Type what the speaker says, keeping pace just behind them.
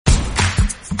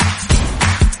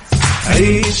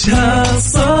عيشها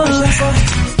صح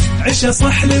عيشها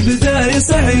صح لبداية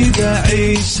سعيدة.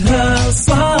 عيشها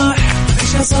صح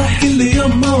عيشها صح كل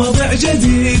يوم مواضيع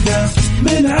جديدة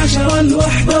من 10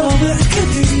 ل1 ربع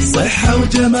كثير. صحة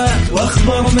وجمال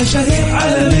واخبار مشاهير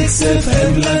على ميكس اف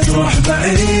ام لا تروح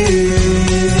بعيد.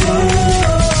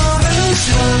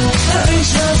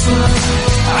 عيشها صح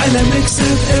على ميكس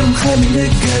اف ام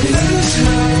خليك قريب.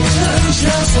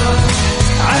 عيشها صح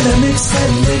على ميكس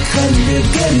خليك قريب.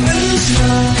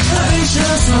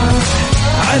 عيشها صح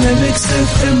على ميكس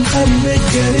اف ام خليك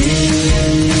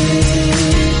قريب.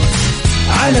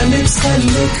 على ميكس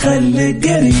خليك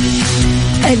قريب.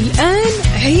 الآن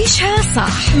عيشها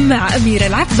صح مع أميرة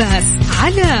العباس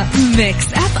على ميكس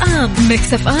اف ام.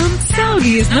 ميكس اف ام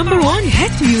سعوديز نمبر 1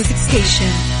 هيت ميوزك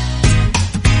ستيشن.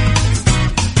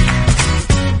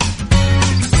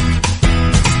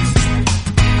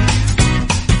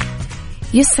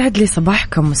 يسعد لي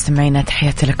صباحكم مستمعينا،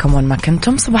 تحياتي لكم وين ما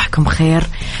كنتم. صباحكم خير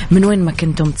من وين ما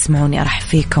كنتم تسمعوني. أرحب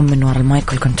فيكم من وراء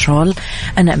المايك والكنترول.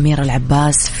 أنا أميرة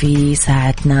العباس في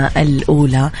ساعتنا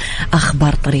الأولى.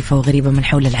 أخبار طريفة وغريبة من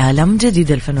حول العالم،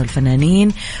 جديد الفن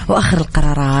والفنانين، وآخر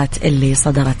القرارات اللي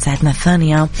صدرت. ساعتنا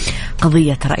الثانية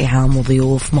قضية رأي عام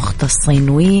وضيوف مختصين،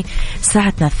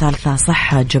 وساعتنا الثالثة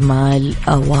صحة جمال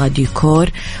وديكور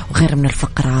وغير من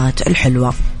الفقرات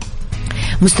الحلوة.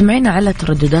 مستمعينا على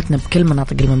تردداتنا بكل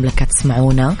مناطق المملكة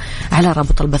تسمعونا على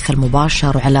رابط البث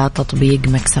المباشر وعلى تطبيق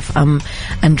ميكس اف ام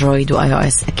اندرويد واي او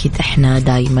اس. اكيد احنا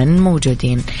دايما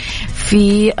موجودين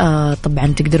في طبعا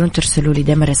تقدرون ترسلوا لي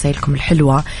دايما رسائلكم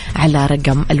الحلوة على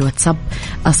رقم الواتساب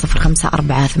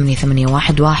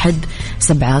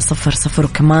 0548811700.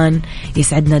 وكمان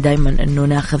يسعدنا دايما انه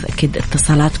ناخذ اكيد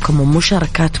اتصالاتكم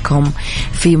ومشاركاتكم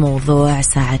في موضوع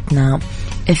ساعتنا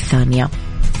الثانية.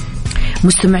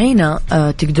 مستمعينا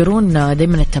تقدرون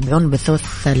دايما تتابعون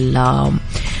بثوث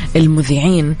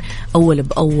المذيعين أول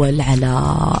بأول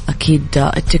على أكيد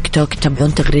التيك توك،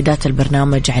 تتابعون تغريدات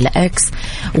البرنامج على إكس،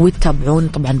 وتتابعون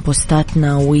طبعا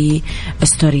بوستاتنا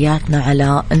وستورياتنا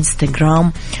على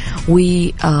إنستغرام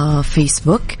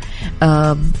وفيسبوك.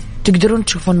 تقدرون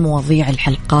تشوفون مواضيع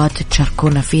الحلقات،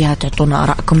 تشاركونا فيها، تعطونا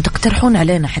آراءكم، تقترحون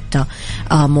علينا حتى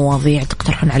مواضيع،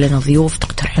 تقترحون علينا ضيوف،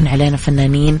 تقترحون علينا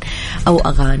فنانين أو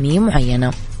أغاني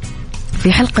معينة.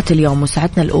 في حلقة اليوم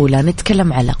وساعتنا الأولى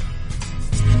نتكلم على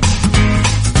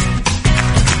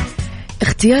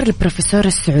اختيار البروفيسورة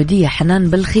السعودية حنان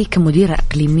بلخي كمديرة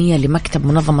إقليمية لمكتب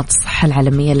منظمة الصحة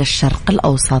العالمية للشرق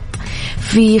الأوسط.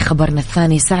 في خبرنا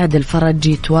الثاني سعد الفرج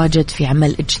يتواجد في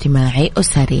عمل اجتماعي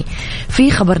أسري.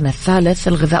 في خبرنا الثالث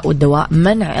الغذاء والدواء،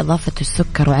 منع إضافة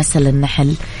السكر وعسل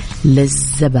النحل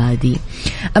للزبادي.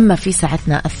 أما في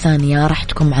ساعتنا الثانية راح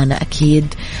تكون معنا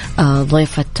أكيد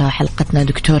ضيفة حلقتنا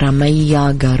دكتورة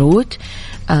ميا قاروت.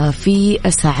 في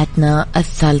ساعتنا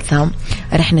الثالثة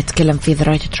رح نتكلم في The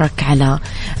Right Track على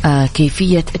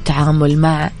كيفية التعامل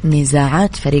مع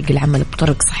نزاعات فريق العمل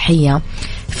بطرق صحية.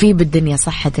 في بالدنيا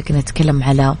صحتك نتكلم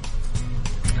على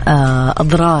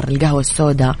أضرار القهوة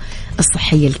السوداء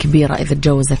الصحية الكبيرة إذا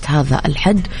تجاوزت هذا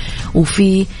الحد.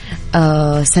 وفي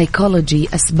سايكولوجي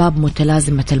أسباب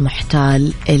متلازمة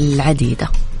المحتال العديدة.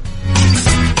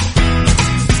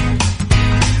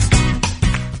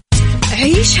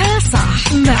 عيشها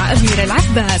صح مع أميرة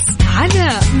العباس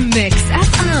على ميكس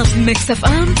اف ام. ميكس اف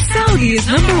ام سعوديز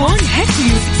نمبر 1 هيت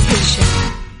ميوزك ستيشن.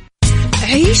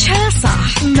 عيشها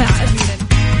صح مع أميرة.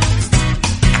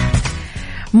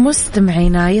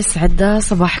 مستمعينا يسعد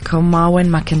صباحكم وين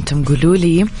ما كنتم، قولوا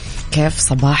لي كيف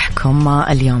صباحكم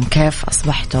اليوم، كيف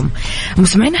أصبحتم.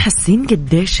 مستمعينا حاسين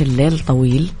قديش الليل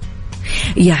طويل؟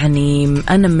 يعني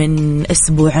أنا من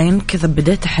أسبوعين كذا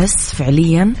بديت أحس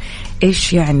فعليا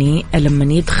إيش يعني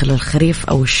لما يدخل الخريف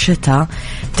أو الشتاء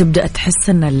تبدأ تحس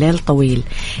أن الليل طويل.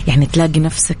 يعني تلاقي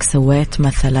نفسك سويت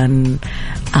مثلا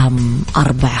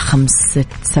 4 5 6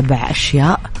 7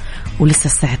 أشياء ولسه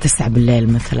الساعة 9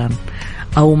 بالليل مثلا.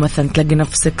 أو مثلا تلاقي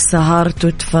نفسك سهرت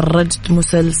وتفرجت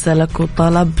مسلسلك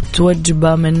وطلبت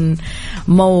وجبة من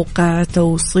موقع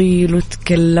توصيل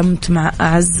وتكلمت مع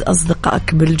أعز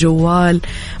أصدقائك بالجوال،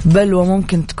 بل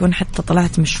وممكن تكون حتى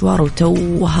طلعت مشوار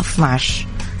وتوها 12.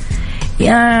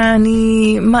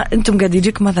 يعني ما أنتم قاعد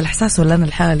يجيكم هذا الإحساس ولا أنا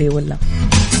الحالي؟ ولا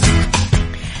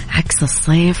عكس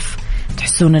الصيف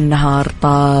تحسون النهار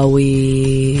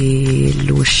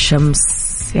طويل والشمس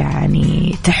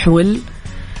يعني تحول،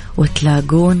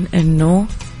 وتلاقون انه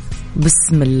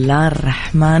بسم الله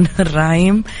الرحمن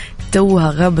الرحيم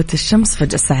توها غابت الشمس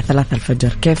فجأة الساعة 3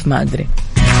 الفجر. كيف ما أدري،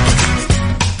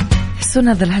 تحسون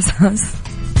هذا الإحساس؟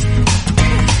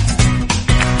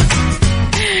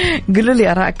 قولوا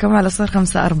لي أراءكم على 0548811700.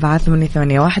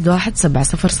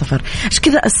 إيش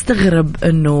كذا أستغرب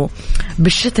إنه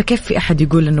بالشتاء كيف في أحد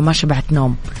يقول إنه ما شبعت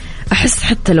نوم. أحس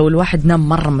حتى لو الواحد نام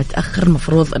مرة متأخر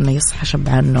مفروض إنه يصحى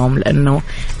شبعان نوم، لأنه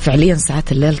فعليا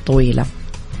ساعات الليل طويلة.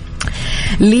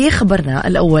 لي خبرنا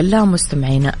الأول لا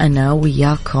مستمعينا أنا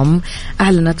وياكم،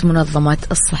 أعلنت منظمة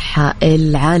الصحة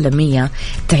العالمية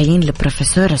تعيين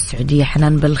البروفيسورة السعودية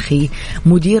حنان بلخي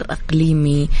مدير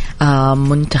إقليمي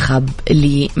منتخب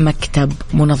لمكتب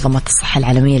منظمة الصحة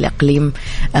العالمية لإقليم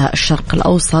الشرق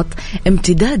الأوسط،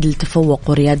 امتداد لتفوق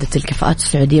وريادة الكفاءات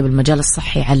السعودية بالمجال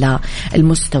الصحي على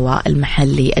المستوى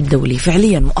المحلي الدولي.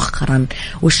 فعليا مؤخرا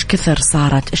وش كثر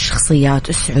صارت الشخصيات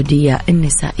السعودية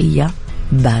النسائية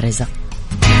بارزة.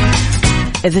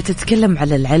 إذا تتكلم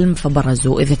على العلم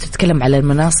فبرزوا، إذا تتكلم على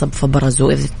المناصب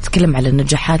فبرزوا، إذا تتكلم على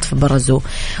النجاحات فبرزوا،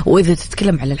 وإذا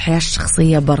تتكلم على الحياة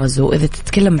الشخصية برزوا، إذا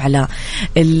تتكلم على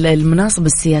المناصب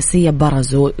السياسية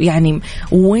برزوا. يعني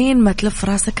وين ما تلف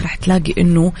راسك راح تلاقي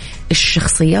إنه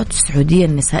الشخصيات السعودية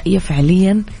النسائية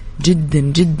فعليا جدا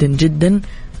جدا جدا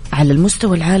على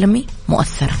المستوى العالمي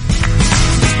مؤثرة.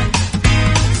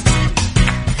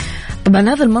 طبعا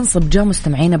هذا المنصب جاء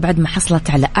مستمعينا بعد ما حصلت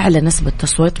على أعلى نسبة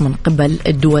تصويت من قبل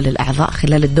الدول الأعضاء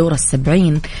خلال الدورة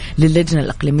 70 للجنة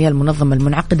الإقليمية المنظمة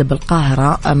المنعقدة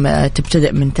بالقاهرة،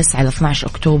 تبتدأ من 9 ل 12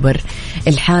 أكتوبر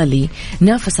الحالي.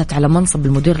 نافست على منصب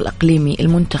المدير الإقليمي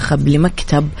المنتخب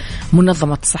لمكتب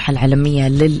منظمة الصحة العالمية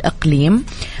للإقليم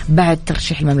بعد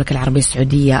ترشيح المملكة العربية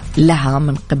السعودية لها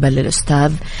من قبل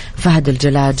الأستاذ فهد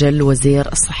الجلاجل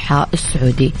وزير الصحة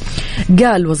السعودي.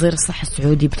 قال وزير الصحة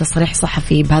السعودي بتصريح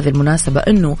صحفي بهذه المناسبة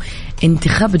أنه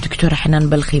انتخاب الدكتورة حنان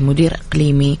بلخي مدير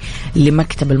إقليمي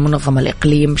لمكتب المنظمة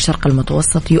الإقليم بالشرق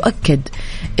المتوسط يؤكد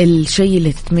الشيء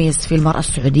اللي تتميز فيه المرأة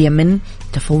السعودية من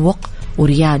تفوق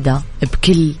وريادة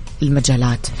بكل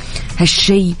المجالات.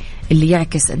 هالشيء اللي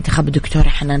يعكس انتخاب الدكتورة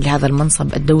حنان لهذا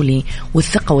المنصب الدولي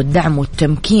والثقة والدعم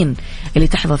والتمكين اللي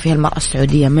تحظى فيها المرأة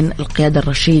السعودية من القيادة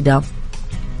الرشيدة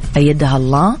أيدها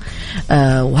الله.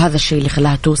 وهذا الشيء اللي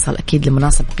خلاها توصل أكيد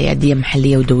لمناصب قيادية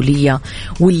محلية ودولية،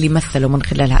 واللي مثلوا من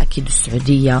خلالها أكيد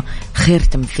السعودية خير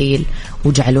تمثيل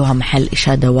وجعلوها محل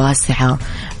إشادة واسعة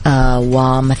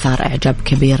ومثار إعجاب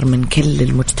كبير من كل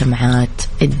المجتمعات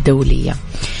الدولية.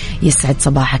 يسعد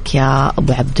صباحك يا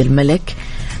أبو عبد الملك.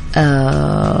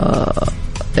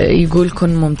 يقول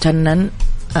كن ممتنا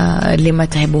لما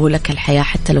تهبه لك الحياة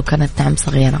حتى لو كانت نعم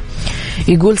صغيرة.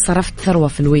 يقول صرفت ثروة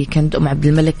في الويكند، أم عبد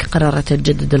الملك قررت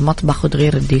تجدد المطبخ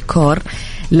وتغير الديكور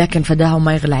لكن فداها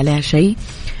وما يغلى عليها شيء.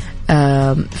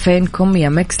 فينكم يا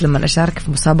مكس لما أشارك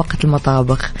في مسابقة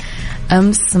المطابخ؟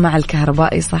 أمس مع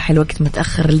الكهربائي صاحي الوقت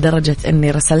متأخر لدرجة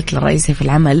أني رسلت لرئيسي في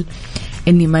العمل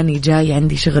إني ماني جاي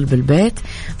عندي شغل بالبيت.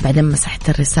 بعدين مسحت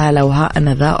الرسالة وها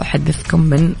أنا ذا أحدثكم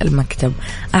من المكتب.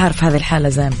 أعرف هذه الحالة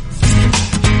زين.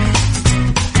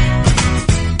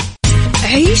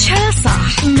 عيشها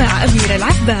صح مع أميرة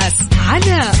العباس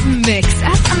على ميكس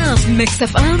أف أم. ميكس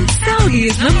أف أم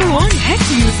سعوديز نمبر 1 هيت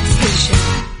ميوزك ستيشن.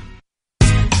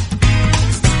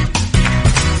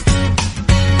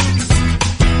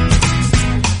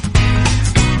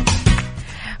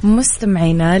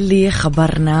 مستمعينا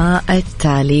لخبرنا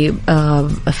التالي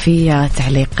في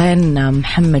تعليقين،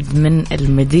 محمد من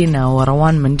المدينة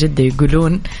وروان من جدة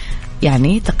يقولون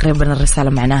يعني تقريبا الرسالة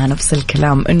معناها نفس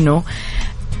الكلام، إنه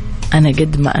أنا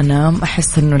قد ما أنام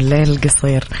أحس إنه الليل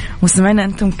قصير. مستمعينا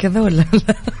أنتم كذا ولا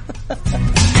لا؟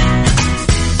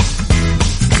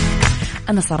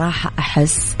 أنا صراحة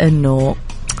أحس إنه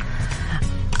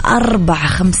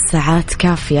 4-5 ساعات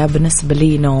كافية بالنسبة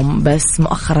لي نوم، بس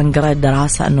مؤخرا قرأت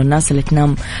دراسة أنه الناس اللي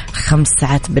تنام 5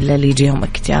 ساعات بالليل يجيهم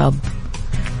اكتئاب،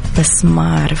 بس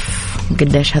ما أعرف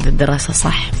قديش هذه الدراسة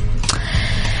صح.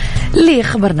 لي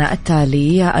خبرنا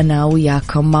التالي أنا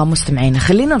وياكم ما مستمعين.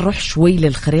 خلينا نروح شوي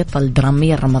للخريطة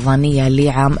الدرامية الرمضانية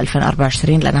لعام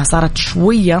 2024 لأنها صارت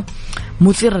شوية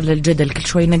مثيرة للجدل. كل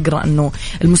شوي نقرأ أنه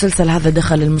المسلسل هذا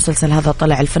دخل، المسلسل هذا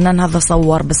طلع، الفنان هذا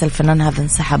صور بس الفنان هذا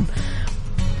انسحب.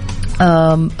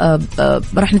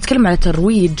 راح نتكلم على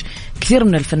ترويج كثير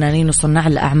من الفنانين وصناع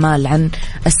الأعمال عن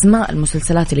أسماء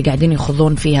المسلسلات اللي قاعدين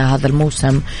يخوضون فيها هذا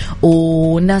الموسم،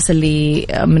 والناس اللي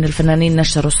من الفنانين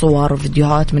نشروا صور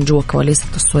وفيديوهات من جوا كواليس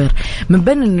التصوير. من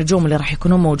بين النجوم اللي راح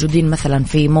يكونوا موجودين مثلا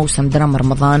في موسم دراما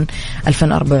رمضان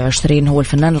 2024 هو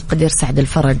الفنان القدير سعد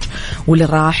الفرج، واللي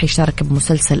راح يشارك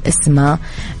بمسلسل اسمه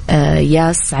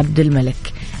ياس عبد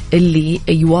الملك. اللي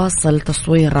يواصل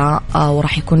تصويره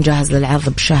وراح يكون جاهز للعرض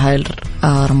بشهر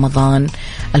رمضان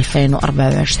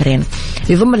 2024.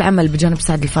 يضم العمل بجانب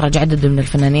سعد الفرج عدد من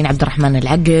الفنانين: عبد الرحمن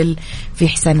العقل، في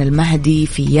حسين المهدي،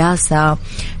 في ياسا،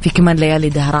 في كمان ليالي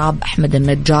دهراب، أحمد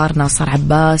النجار، ناصر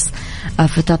عباس،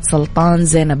 فتاة سلطان،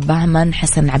 زينب بهمن،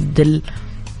 حسن عبدل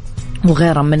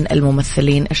وغيرها من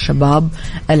الممثلين الشباب.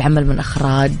 العمل من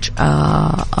إخراج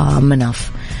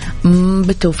مناف.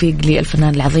 بالتوفيق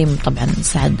للفنان العظيم طبعا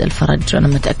سعد الفرج. أنا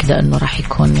متأكدة أنه راح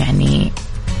يكون يعني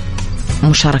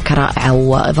مشاركة رائعة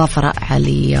وإضافة رائعة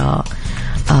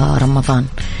لرمضان.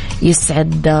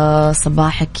 يسعد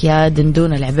صباحك يا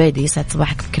دندون العبيدي، يسعد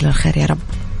صباحك بكل الخير يا رب.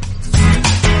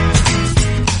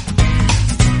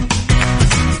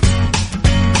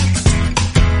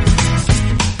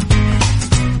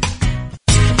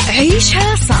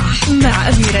 عيشها صح مع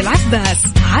أميرة العباس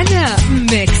على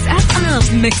ميكس أف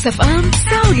أم. ميكس أف أم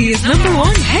سعوديز نمبر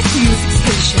 1 هيت ميوزك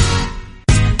ستيشن.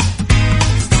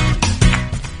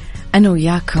 أنا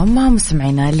وياكم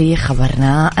مستمعينا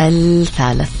لخبرنا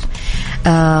الثالث.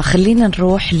 خلينا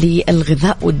نروح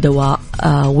للغذاء والدواء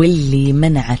واللي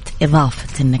منعت إضافة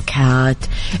النكهات،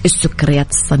 السكريات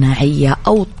الصناعية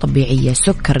أو الطبيعية،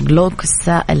 سكر جلوكوز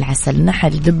سائل، عسل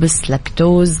نحل، دبس،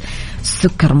 لاكتوز،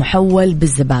 سكر محول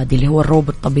بالزبادي اللي هو الروب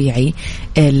الطبيعي،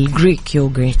 الجريك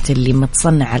يوغرت اللي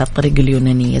متصنع على الطريقة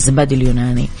اليونانية، زبادي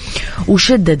اليوناني.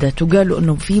 وشددت وقالوا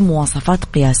أنه في مواصفات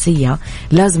قياسية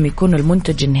لازم يكون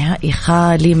المنتج النهائي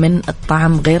خالي من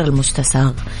الطعم غير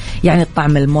المستساغ، يعني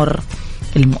الطعم المر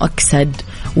المؤكسد،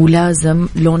 ولازم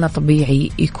لونه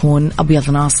طبيعي، يكون أبيض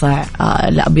ناصع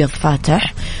لا أبيض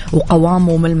فاتح،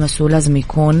 وقوامه وملمسه لازم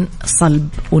يكون صلب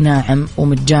وناعم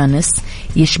ومتجانس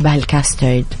يشبه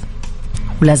الكاسترد،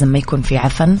 ولازم ما يكون في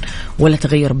عفن ولا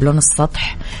تغير بلون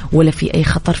السطح ولا في أي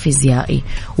خطر فيزيائي.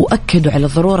 وأكدوا على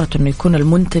ضرورة أنه يكون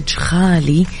المنتج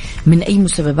خالي من أي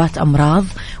مسببات أمراض،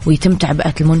 ويتم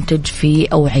تعبئة المنتج في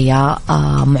أوعية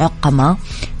معقمة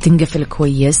تنقفل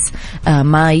كويس،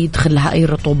 ما يدخل لها أي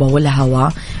رطوبة ولا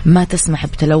هواء، ما تسمح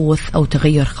بتلوث أو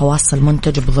تغير خواص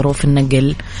المنتج بظروف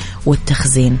النقل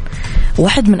والتخزين.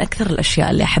 واحد من أكثر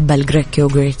الأشياء اللي أحبها الجريك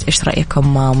يوغرت. إيش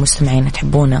رأيكم مستمعين،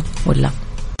 تحبونه ولا؟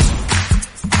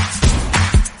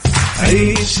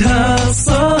 عيشها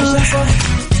صح،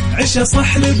 عيشها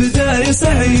صح لبداية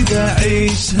سعيدة.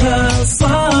 عيشها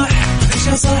صح،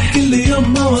 عيشها صح، كل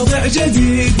يوم مواضيع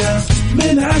جديدة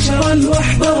من 10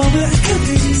 ل1 مواضيع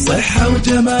كثير، صحة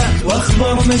وجمال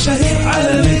واخبار مشاهير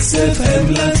على ميكس اف ام،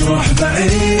 لا تروح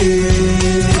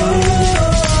بعيد.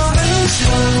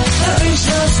 عيشها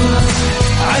عيشها صح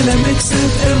على ميكس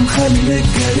اف ام، خليك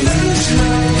قريب.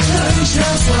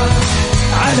 عيشها صح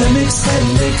على ميكس،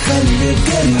 خليك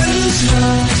قريب.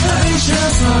 عيشها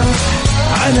صح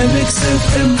على ميكس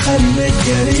اف ام، خليك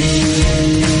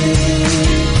قريب.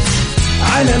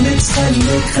 على ميكس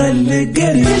خليك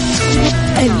قريب.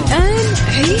 الآن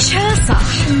عيشها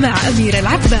صح مع أميرة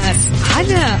العباس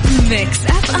على ميكس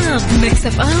أف أم. ميكس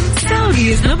أف أم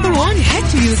سعوديز نمبر 1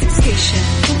 هيت ميوزك ستيشن.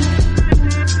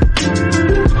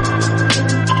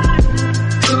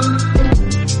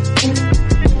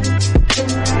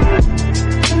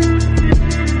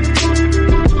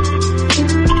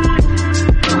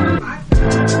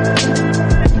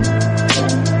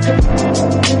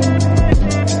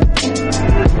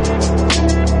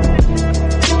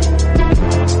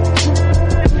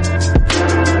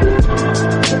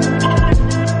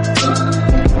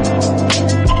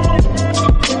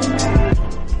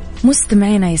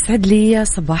 مستمعينا يسعد لي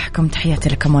صباحكم، تحياتي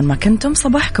لكم وين ما كنتم،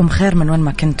 صباحكم خير من وين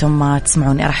ما كنتم ما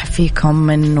تسمعوني. أرحب فيكم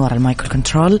من وراء المايكل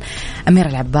كنترول أميرة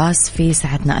العباس في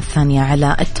ساعتنا الثانية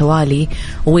على التوالي،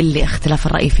 واللي اختلاف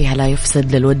الرأي فيها لا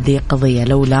يفسد للودي قضية،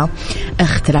 لولا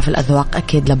اختلاف الأذواق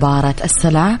أكيد لبارة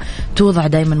السلع. توضع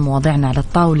دايما مواضيعنا على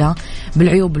الطاولة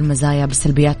بالعيوب بالمزايا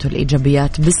بالسلبيات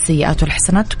والإيجابيات بالسيئات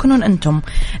والحسنات، تكونون أنتم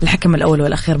الحكم الأول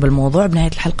والأخير بالموضوع.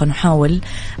 بنهاية الحلقة نحاول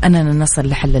أننا نصل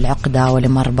لحل العقدة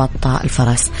ولمربط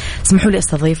الفرس. اسمحوا لي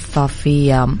استضيف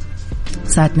في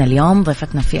ساعتنا اليوم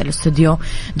ضيفتنا في الاستوديو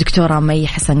دكتورة مي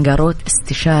حسن قاروت،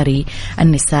 استشاري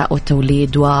النساء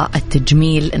والتوليد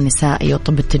والتجميل النسائي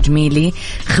والطب التجميلي،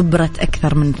 خبرة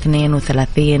أكثر من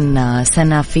 32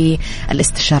 سنة في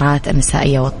الاستشارات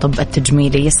النسائية والطب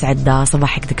التجميلي. يسعد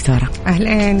صباحك دكتورة.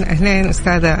 أهلين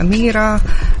أستاذة أميرة،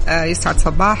 يسعد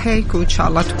صباحك، وإن شاء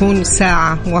الله تكون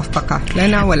ساعة موفقة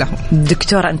لنا ولهم.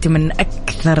 دكتورة أنت من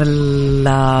أكثر أكثر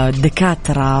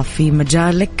الدكاترة في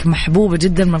مجالك، محبوبة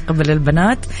جدا من قبل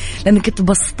البنات لأنك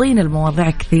تبسطين المواضيع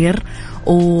كثير،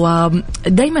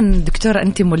 ودايما دكتورة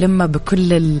أنت ملمة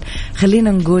بكل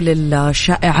خلينا نقول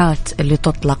الشائعات اللي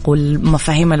تطلق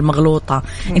والمفاهيم المغلوطة،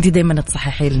 أنت دايما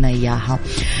تصححي لنا إياها.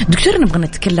 دكتورة نبغى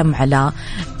نتكلم على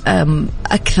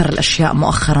أكثر الأشياء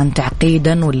مؤخرا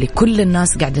تعقيدا واللي كل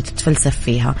الناس قاعدة تتفلسف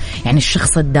فيها، يعني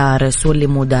الشخص الدارس واللي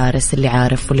مو دارس، اللي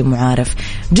عارف واللي مو عارف.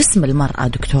 جسم المرأة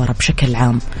دكتورة بشكل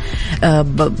عام،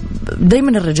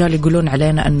 دايما الرجال يقولون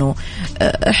علينا أنه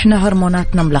إحنا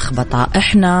هرموناتنا ملخبطة،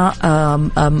 إحنا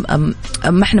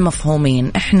ما إحنا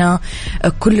مفهومين، إحنا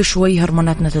كل شوي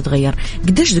هرموناتنا تتغير.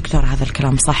 قديش دكتور هذا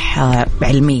الكلام صح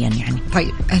علميا يعني؟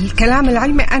 طيب الكلام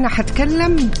العلمي أنا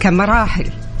حتكلم كمراحل.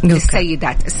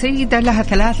 السيدة لها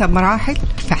 3 مراحل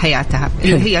في حياتها،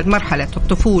 اللي هي مرحلة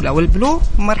الطفولة والبلوغ،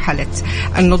 مرحلة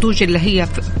النضوج اللي هي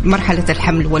مرحلة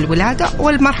الحمل والولادة،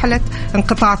 والمرحلة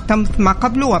انقطاع التمث ما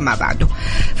قبله وما بعده.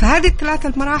 فهذه ال3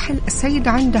 المراحل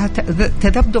السيدة عندها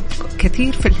تذبذب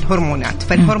كثير في الهرمونات،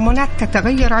 فالهرمونات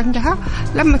تتغير عندها.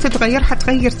 لما تتغير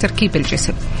حتغير تركيب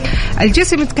الجسم.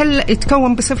 الجسم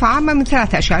يتكون بصفة عامة من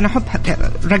 3 أشياء. أنا أحب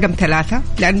رقم 3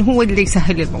 لأنه هو اللي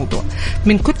يسهل الموضوع،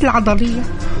 من كتلة عضلية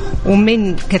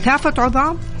ومن كثافة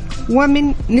عظام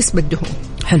ومن نسبة دهون.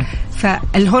 حلو.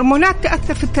 فالهرمونات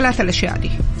تأثر في ال3 الأشياء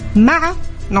دي مع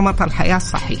نمط الحياة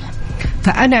الصحيح.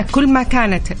 فأنا كل ما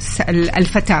كانت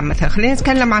الفتاة مثلا، خلينا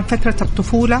نتكلم عن فترة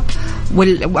الطفولة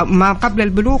وما قبل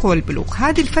البلوغ والبلوغ،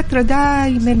 هذه الفترة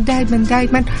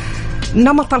دائما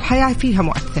نمط الحياة فيها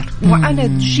مؤثر. وأنا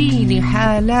تجيني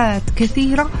حالات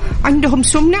كثيرة عندهم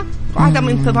سمنة وعدم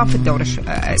انتظام في الدورة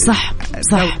صح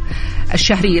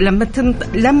الشهرية.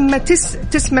 لما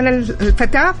تسمن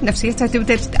الفتاة نفسيتها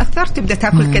تبدأ تتأثر، تبدأ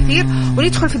تأكل كثير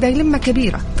وندخل في دايلمة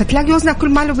كبيرة، فتلاقي وزنها كل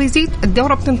ما له بيزيد،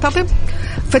 الدورة بتنتظم،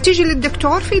 فتيجي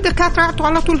للدكتور، في دكاترة يعطوا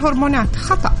على طول هرمونات.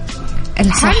 خطأ.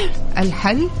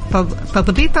 الحل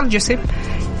تضبيط الجسم،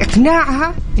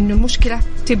 إقناعها إنه المشكلة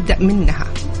تبدأ منها،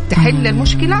 تحل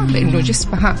المشكلة بإنه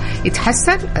جسمها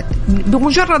يتحسن.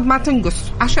 بمجرد ما تنقص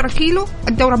 10 كيلو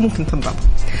الدورة ممكن تنضبط،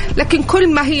 لكن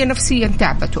كل ما هي نفسيا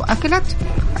تعبت وأكلت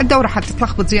الدورة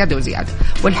حتتلخبط زيادة وزيادة.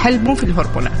 والحل مو في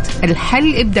الهرمونات،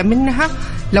 الحل يبدأ منها.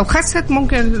 لو خست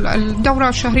ممكن الدورة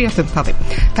الشهرية تنتظم.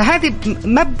 فهذه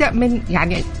مبدأ من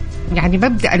يعني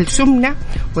مبدأ السمنة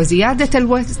وزيادة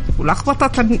الوزن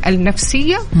ولخبطة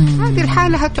النفسية. هذه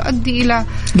الحالة هتؤدي إلى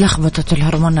لخبطة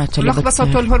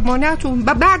الهرمونات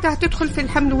وبعدها تدخل في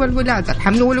الحمل والولادة.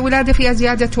 الحمل والولادة فيها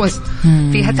زيادة وزن،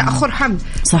 فيها تأخر حمل،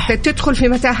 تدخل في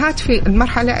متاهات في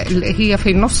المرحلة اللي هي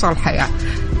في نص الحياة.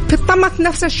 في الطمث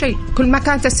نفس الشيء، كل ما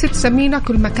كانت الست سمينة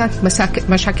كل ما كانت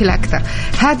مشاكل أكثر.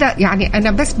 هذا يعني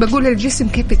أنا بس بقول الجسم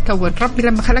كيف يتكون. ربي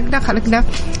لما خلقنا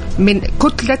من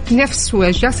كتلة نفس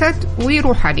وجسد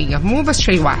وروحانية، مو بس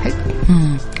شيء واحد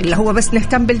اللي هو بس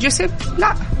نهتم بالجسم.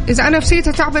 لا، إذا أنا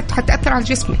نفسيتي تعبت حتأثر على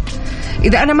جسمي.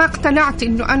 إذا أنا ما اقتنعت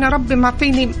إنه أنا ربي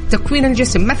معطيني تكوين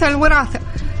الجسم، مثلا وراثة،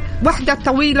 واحدة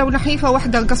طويلة ونحيفة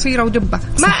واحدة قصيرة ودبة،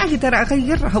 ما أقدر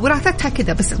أغيرها، وراثتها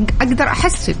كده، بس أقدر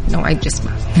أحسن نوعية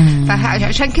جسمها.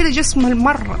 فعشان كده جسم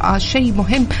المرأة شيء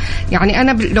مهم. يعني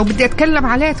أنا لو بدي أتكلم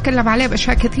عليه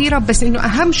بأشياء كثيرة، بس إنه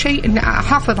أهم شيء إن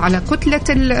أحافظ على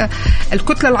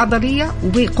الكتلة العضلية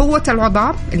وقوة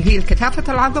العظام اللي هي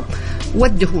كثافة العظم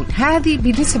والدهون. هذه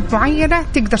بنسب معينة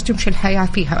تقدر تمشي الحياة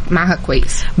فيها معها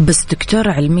كويس. بس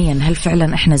دكتورة علميا هل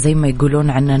فعلا إحنا زي ما يقولون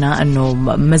عننا إنه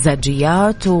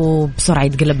مزاجيات وبسرعة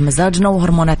يتقلب مزاجنا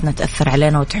وهرموناتنا تأثر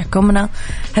علينا وتحكمنا؟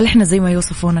 هل إحنا زي ما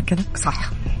يوصفونا كذا؟ صح،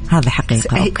 هذا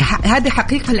حقيقة. هذه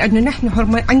حقيقة، لأنه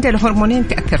نحن عندنا هرمونين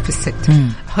تأثر في الست،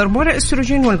 هرمون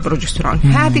الأستروجين والبروجسترون.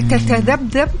 هذه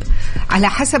تتذبذب على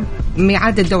حسب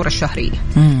ميعاد الدورة الشهرية.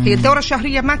 هي الدورة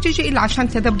الشهرية ما تجي إلا عشان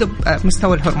تذبذب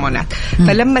مستوى الهرمونات.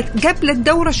 فلما قبل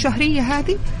الدورة الشهرية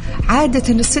هذه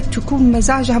عادة الست تكون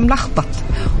مزاجها ملخبط،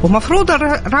 ومفروض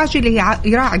الراجل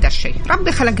يراعي ده الشيء.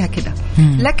 ربي خلقها كده،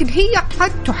 لكن هي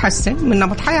قد تحسن من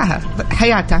نمط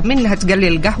حياتها، منها تقلل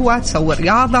القهوة، تسوي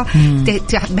رياضة،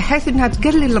 بحيث انها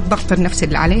تقلل الضغط النفسي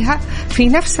اللي عليها. في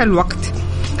نفس الوقت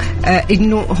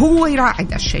انه هو يراعي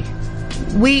ده الشيء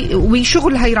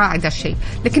وشغلها يراعي ده الشيء.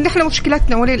 لكن نحن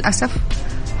مشكلتنا وللأسف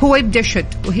هو يبدأ يشد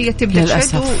وهي تبدأ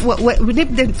تشد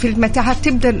ونبدأ في المتاهات،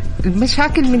 تبدأ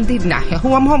المشاكل من دي الناحية.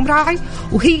 هو ما هو مراعي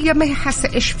وهي ما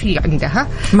حاسة إيش في عندها،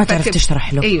 ما تعرف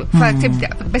تشرح له. أيوه، فتبدأ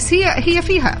بس هي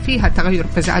فيها تغير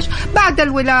مزاج بعد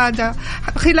الولادة،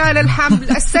 خلال الحمل.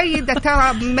 السيدة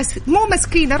ترى مو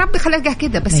مسكينة، ربي خلقها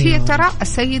كده، بس هي ترى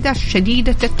السيدة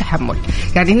شديدة التحمل.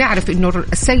 يعني نعرف إنه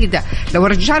السيدة لو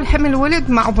رجال حمل ولد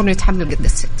ما أظن يتحمل قد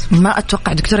الست. ما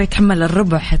أتوقع دكتورة يتحمل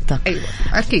الربع حتى. أيوه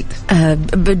أكيد.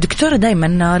 الدكتورة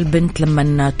دايما البنت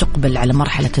لما تقبل على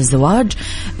مرحلة الزواج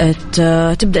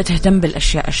تبدأ تهتم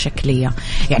بالأشياء الشكلية،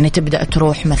 يعني تبدأ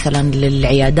تروح مثلا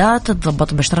للعيادات،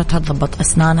 تضبط بشرتها، تضبط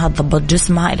أسنانها، تضبط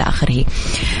جسمها إلى آخره.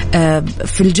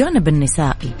 في الجانب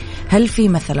النسائي هل في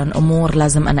مثلا أمور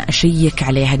لازم أنا أشيك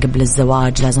عليها قبل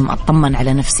الزواج، لازم أطمن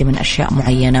على نفسي من أشياء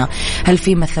معينة؟ هل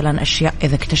في مثلا أشياء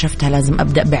إذا اكتشفتها لازم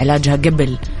أبدأ بعلاجها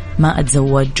قبل ما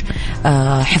أتزوج،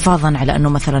 حفاظا على أنه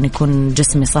مثلا يكون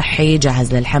جسمي صحي،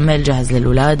 جاهز للحمل، جاهز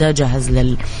للولادة، جاهز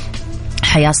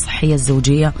للحياة الصحية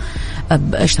الزوجية؟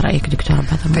 إيش رأيك دكتورة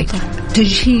بهذا الموضوع؟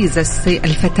 تجهيز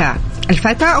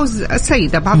الفتاة أو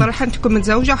السيدة بعض الأحيان تكون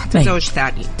متزوجة وحتتزوج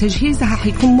ثاني، تجهيزها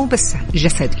حيكون مو بس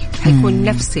جسدي، حيكون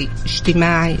نفسي،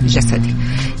 اجتماعي، جسدي،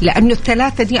 لأنه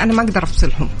الثلاثة دي أنا ما أقدر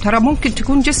أفصلهم. ترى ممكن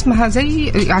تكون جسمها زي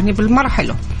يعني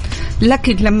بالمرحلة،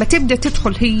 لكن لما تبدأ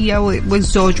تدخل هي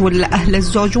والزوج ولا أهل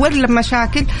الزوج ولا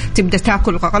مشاكل، تبدأ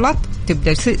تأكل غلط،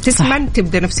 تبدأ تسمن،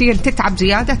 تبدأ نفسيا تتعب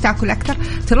زيادة، تأكل أكثر،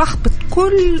 تلخبط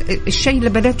كل الشيء اللي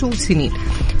بنته سنين.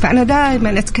 فأنا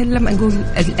دائما أتكلم أقول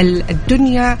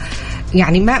الدنيا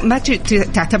يعني ما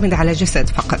تعتمد على جسد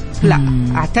فقط، لا،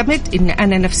 أعتمد إن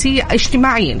أنا نفسية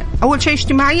اجتماعيا. أول شيء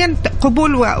اجتماعيا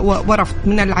قبول ورفض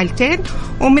من العائلتين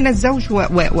ومن الزوج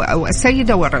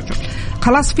والسيدة والرجل،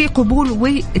 خلاص في قبول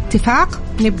واتفاق،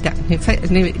 نبدأ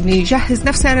نجهز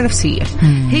نفسنا نفسيا.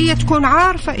 هي تكون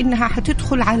عارفة إنها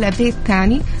حتدخل على بيت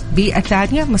ثاني، بيئة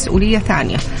ثانية، مسؤولية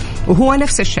ثانية، وهو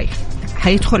نفس الشيء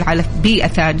حيدخل على بيئة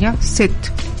ثانية،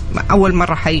 ست أول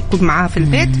مرة حيكون معاه في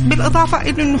البيت، بالإضافة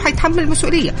إنه حيتحمل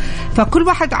مسؤولية، فكل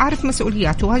واحد عارف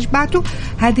مسؤولياته وواجباته،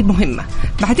 هذه مهمة.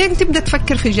 بعدين تبدأ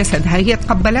تفكر في جسدها، هي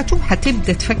تقبلته،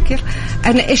 حتبدأ تفكر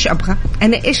أنا إيش أبغى،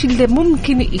 أنا إيش اللي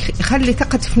ممكن يخلي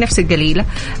ثقتي في نفسي قليلة.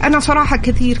 أنا صراحة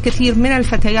كثير من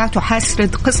الفتيات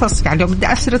وحاسرد قصص، يعني لو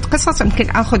بدي أسرد قصص يمكن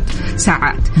أخذ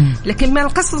ساعات، لكن من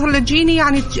القصص اللي تجيني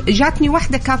يعني جاتني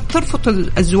واحدة كانت ترفض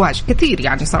الزواج كثير،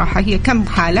 يعني صراحة هي كم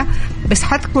حالة، بس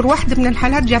حذكر واحدة من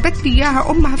الحالات جابت لي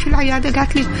إياها أمها في العيادة،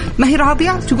 قالت لي ما هي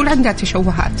راضية، تقول عندها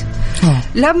تشوهات.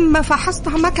 لما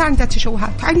فحصتها ما كان عندها تشوهات،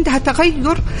 عندها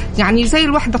تغير يعني زي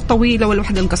الوحدة الطويلة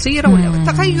والوحدة القصيرة، ولا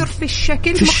تغير في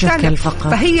الشكل مختلف.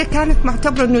 فهي كانت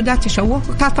معتبرة إنه ده تشوه،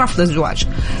 وكانت رافضة الزواج.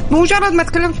 بمجرد ما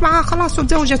تكلمت معها خلاص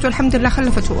وتزوجت والحمد لله،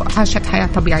 خلفت وعاشت حياة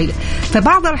طبيعية.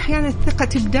 فبعض الأحيان الثقة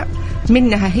تبدأ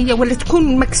منها هي، ولا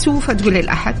تكون مكسوفة تقول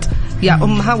للأحد يا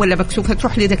أمها، ولا مكسوفة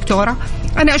تروح لدكتورة.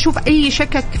 أنا أشوف أي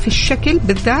شكك في الشكل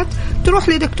بالذات تروح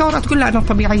لدكتورة تقول لها أنا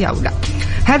طبيعية أو لا.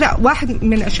 هذا واحد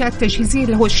من الأشياء التجهيزية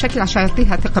اللي هو الشكل، عشان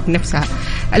يعطيها ثقة بنفسها.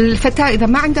 الفتاة إذا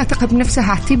ما عندها ثقة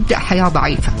بنفسها تبدأ حياة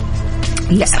ضعيفة،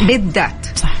 لا بالذات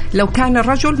لو كان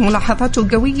الرجل ملاحظاته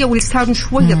قوية ولسانه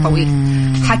شوية طويل،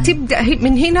 حتبدأ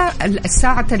من هنا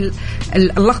الساعة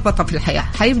اللخبطة في الحياة.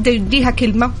 هيبدأ يديها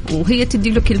كلمة وهي تدي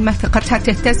له كلمة، ثقتها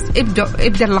تهتز،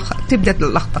 تبدأ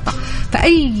اللخبطة.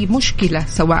 فأي مشكلة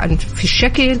سواء في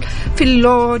الشكل، في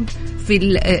اللون،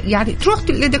 يعني تروح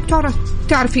لدكتورة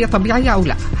تعرف هي طبيعية أو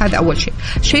لا. هذا أول شيء.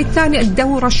 الشيء الثاني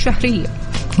الدورة الشهرية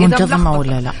منتظمة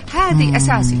ولا لا، هذه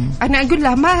أساسي. أنا أقول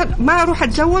لها ما أروح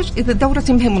أتزوج إذا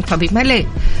دورتي ما هي منتظمة. ليه؟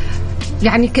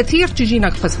 يعني كثير تجينا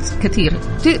قصص كثير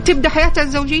تبدأ حياتها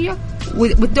الزوجية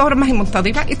والدورة ما هي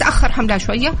منتظمة، يتأخر حملها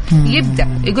شوية، يبدأ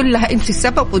يقول لها أنت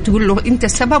السبب، وتقول له أنت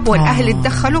السبب، والأهل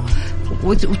يتدخلوا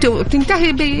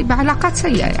وتنتهي بعلاقات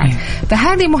سيئة يعني.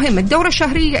 فهذه مهمة. الدورة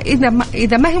الشهرية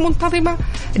إذا ما هي منتظمة،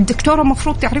 الدكتورة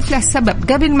مفروض تعرف لها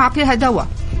السبب قبل ما أعطيها دواء،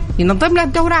 ينظم لها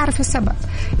الدورة، أعرف السبب.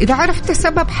 إذا عرفت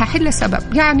السبب ححل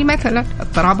السبب. يعني مثلا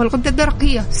اضطراب الغدة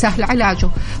الدرقية سهل علاجه،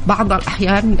 بعض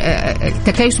الأحيان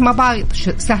تكيس مبايض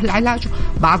سهل علاجه،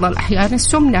 بعض الأحيان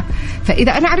السمنة.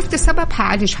 فإذا أنا عرفت السبب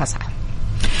حعالجها صح.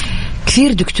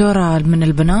 كثير دكتورة من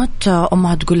البنات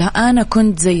أمها تقولها أنا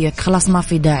كنت زيك، خلاص ما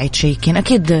في داعي تشيكين.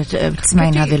 أكيد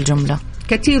بتسمعين هذه الجملة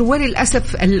كثير.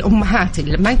 وللأسف الأمهات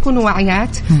اللي ما يكونوا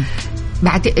واعيات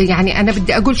بعد، يعني أنا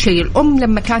بدي أقول شيء، الأم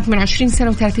لما كانت من 20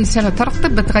 سنة و30 سنة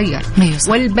ترطب بتغير،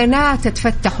 والبنات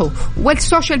تفتحوا،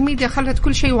 والسوشيال ميديا خلت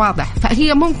كل شيء واضح.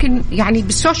 فهي ممكن يعني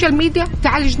بالسوشيال ميديا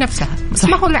تعالج نفسها، بس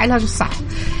ما هو العلاج الصح.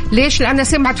 ليش؟ لأن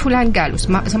سمعت فلان قالوا،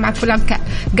 سمعت فلان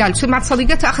قالوا، سمعت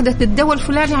صديقتها أخذت الدواء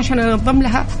الفلاني عشان ينظم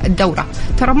لها الدورة.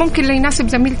 ترى ممكن لا يناسب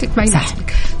زميلتك ما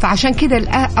يناسبك. فعشان كده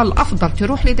الأفضل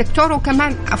تروح لدكتور،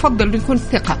 وكمان أفضل يكون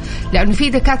ثقة، لأنه في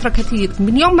دكاترة كثير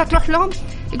من يوم ما تروح لهم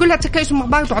يقول لها تكيس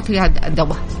المبايض وعطيها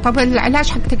دواء. طب العلاج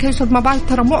حق تكيس المبايض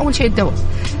ترى مو أول شيء الدواء.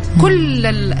 كل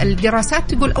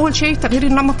الدراسات تقول أول شيء تغيير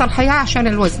نمط الحياة عشان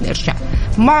الوزن يرجع.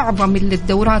 معظم اللي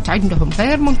الدورات عندهم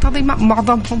غير منتظمة،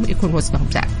 معظمهم يكون وزنهم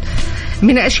زائد. من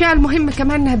الأشياء المهمة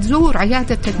كمان أنها تزور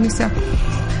عيادة النساء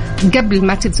قبل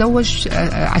ما تتزوج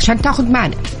عشان تأخذ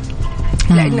مانع.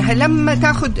 لأنها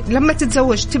لما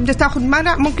تتزوج تبدأ تاخذ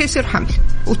مانع ممكن يصير حمل،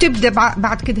 وتبدأ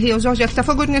بعد كده هي وزوجها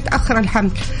اتفقوا إن يتأخر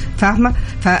الحمل، فاهمة؟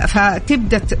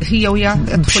 فتبدأ هي وياه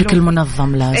بشكل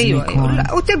منظم لازم يكون،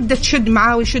 وتبدأ تشد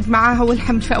معاه ويشد معاها،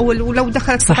 والحمل في أول، ولو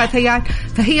دخلت 3 أيام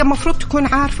فهي مفروض تكون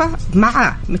عارفة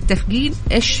معاه متفقين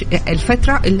إيش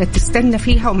الفترة اللي تستنى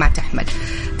فيها وما تحمل.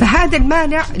 فهذا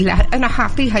المانع اللي أنا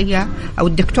حاعطيها إياه أو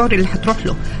الدكتور اللي حتروح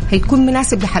له هيكون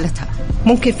مناسب لحالتها.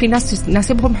 ممكن في ناس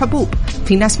تناسبهم حبوب،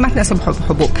 في ناس ما تناسبهم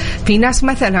حبوب، في ناس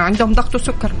مثلا عندهم ضغط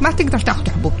وسكر ما تقدر تاخذ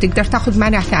حبوب، تقدر تاخذ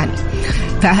مانع ثاني.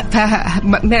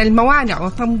 فمن الموانع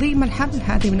وتنظيم الحمل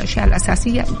هذه من الأشياء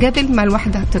الأساسية قبل ما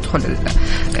الوحدة تدخل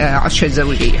العشة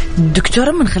الزوجية.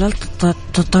 دكتورة، من خلال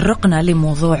تطرقنا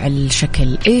لموضوع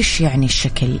الشكل، إيش يعني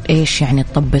الشكل؟ إيش يعني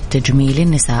الطب التجميلي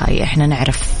النسائي؟ إحنا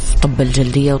نعرف طب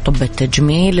الجلدية وطب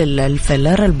التجميل،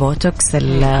 الفيلر، البوتوكس،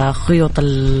 الخيوط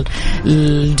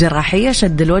الجراحية،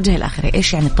 شد الوجه الآخري.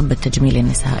 إيش يعني الطب التجميلي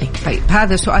النسائي؟ طيب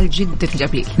هذا سؤال جدا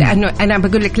جميل، لأنه أنا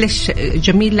بقول لك ليش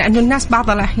جميل، لأنه الناس بعض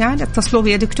الأحيان اتصلوا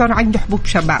يا دكتور عنده حبوب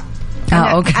شباب.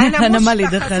 أنا مالي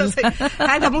دخل.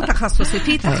 هذا مو تخصصي،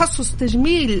 في تخصص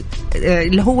تجميل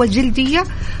اللي هو جلدية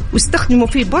واستخدموا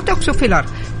فيه بوتوكس وفيلر.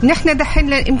 نحن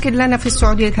دحين يمكن لنا في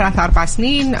السعودية 3-4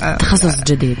 سنين تخصص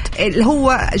جديد اللي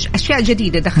هو أشياء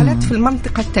جديدة دخلت في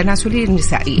المنطقة التناسلية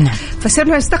النسائية.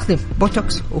 فصرنا نستخدم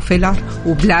بوتوكس وفيلر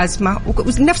وبلازما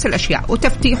ونفس الأشياء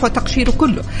وتفتيح وتقشير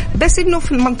وكله، بس إنه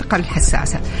في المنطقة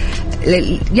الحساسة.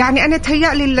 يعني أنا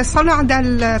تهيألي اللي صنع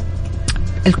ده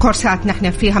الكورسات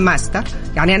نحن فيها ماستر،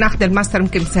 يعني أنا أخذ الماستر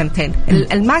يمكن 2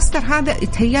 الماستر هذا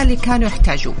يتهيألي كانوا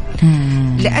يحتاجوه،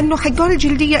 لأنه حقول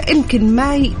الجلدية يمكن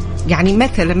ما يعني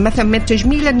مثلا من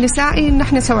التجميل النسائي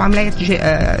نحن نسوي عمليات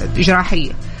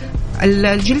جراحية،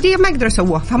 الجلدية ما أقدر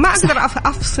أسووها، فما أقدر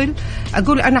أفصل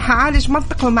أقول أنا حعالج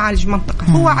منطقة وما أعالج منطقة.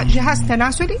 هو جهاز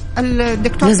تناسلي،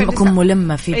 الدكتور لازم أكون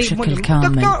ملمة فيه بشكل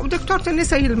كامل، ودكتورة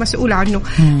النساء هي المسؤولة عنه.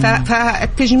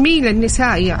 فالتجميل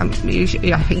النسائي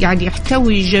يعني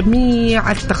يحتوي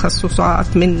جميع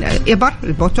التخصصات، من إبر،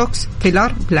 البوتوكس،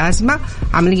 فيلر، بلازما،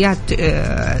 عمليات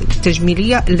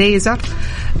تجميلية، ليزر،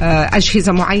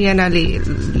 أجهزة معينة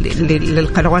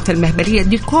للقنوات المهبلية،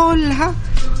 دي كلها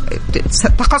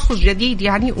تخصص جديد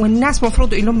يعني، والناس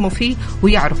مفروض يلموا فيه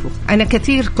ويعرفوا. أنا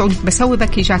كثير كنت بسوي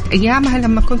باكيجات أيامها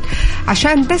لما كنت،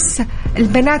 عشان بس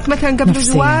البنات مثلا قبل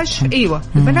الزواج، أيوة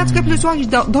البنات قبل الزواج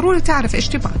ضروري تعرف إيش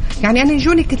تبغى. يعني أنا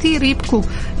يجوني كثير يبكوا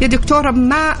يا دكتورة،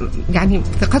 ما يعني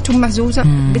ثقتهم مهزوزة،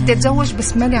 بدي أتزوج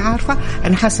بس ماني عارفة،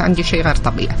 أنا حاسة عندي شيء غير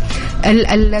طبيعي.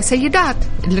 السيدات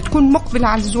اللي تكون مقبلة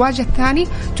على الزواج الثاني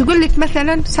تقول لك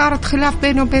مثلا صارت خلاف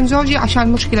بيني وبين زوجي عشان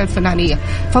المشكلة الفلانية،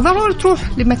 فضروري تروح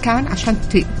لمكان عشان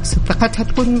ثقتها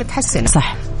تكون متحسنة.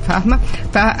 صح، فاهمة؟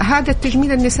 فهذا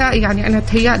التجميل النسائي يعني أنا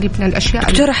تهيألي من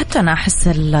الأشياء. دكتورة، حتى أنا أحس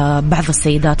بعض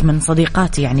السيدات من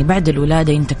صديقاتي يعني بعد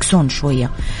الولادة ينتكسون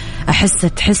شوية،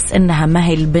 تحس إنها ما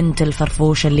هي البنت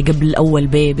الفرفوشة اللي قبل أول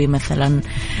بيبي مثلا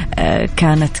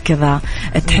كانت كذا،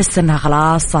 تحس إنها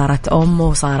خلاص صارت أم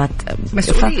وصارت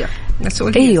مسؤولية.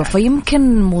 أيوة،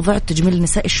 فيمكن موضوع التجميل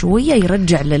النسائي شوية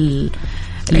يرجع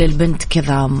للبنت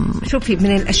كذا. شوفي،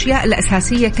 من الأشياء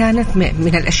الأساسية كانت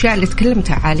من الأشياء اللي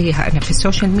تكلمت عليها أنا في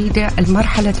السوشيال ميديا،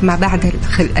 المرحلة ما بعد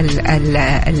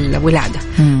الولادة.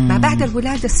 ما بعد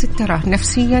الولادة الست ترى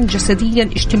نفسيا، جسديا،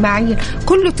 اجتماعيا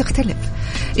كله تختلف.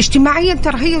 اجتماعيا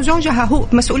ترى هي وزوجها هو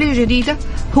مسؤولية جديدة،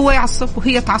 هو يعصب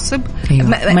وهي تعصب. أيوة.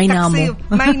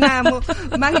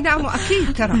 ما يناموا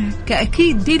أكيد ترى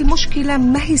أكيد دي المشكلة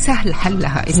ما هي سهل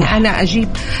حلها. إن أنا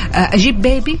أجيب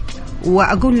بيبي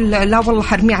وأقول لا والله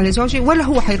حرمي على زوجي، ولا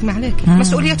هو حيرمي عليك،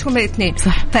 مسؤوليتهم الاثنين.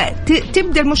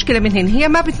 فتبدأ المشكلة من هنا، هي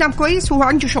ما بتنام كويس وهو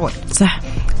عنده شغل. صح،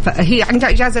 فهي عندها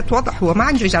إجازة وضع، هو ما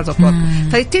عنده إجازة وضع.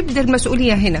 فتبدأ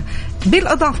المسؤولية هنا،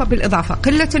 بالإضافة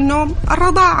قلة النوم،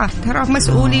 الرضاعة ترى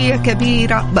مسؤولية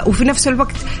كبيرة، وفي نفس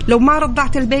الوقت لو ما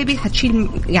رضعت البيبي هتشيل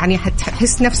يعني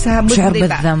هتحس نفسها مذنبة، شعور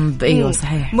بالذنب. أيوة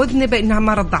صحيح، مذنبة إنها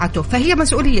ما رضعته. فهي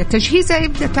مسؤولية تجهيزها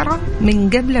يبدأ ترى من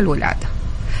قبل الولادة.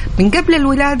 من قبل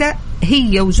الولادة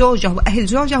هي وزوجها وأهل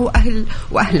زوجها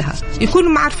وأهلها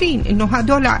يكونوا معرفين إنه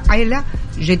هذول عائلة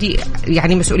جديدة،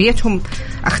 يعني مسؤوليتهم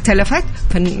اختلفت،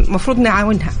 فالمفروض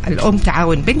نعاونها. الأم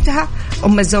تعاون بنتها،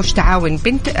 أم الزوج تعاون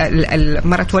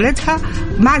مرة ولدها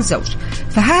مع الزوج.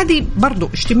 فهذه برضو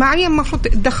اجتماعيا المفروض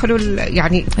تدخلوا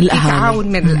يعني التعاون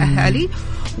من الأهالي.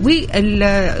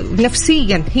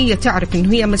 ونفسيا هي تعرف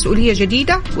إنه هي مسؤولية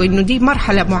جديدة، وإنه دي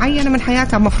مرحلة معينة من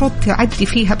حياتها مفروض تعدي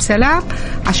فيها بسلام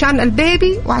عشان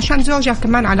البيبي وعشان زوجها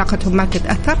كمان علاقتهم ما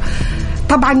تتأثر.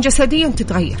 طبعا جسديا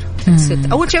تتغير الست.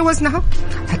 أول شيء وزنها،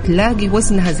 هتلاقي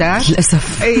وزنها زاد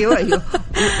للأسف. أيوة.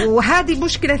 وهذه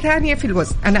مشكلة ثانية في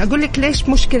الوزن. أنا أقول لك ليش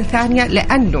مشكلة ثانية،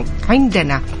 لأنه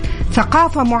عندنا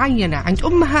ثقافة معينة عند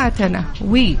أمهاتنا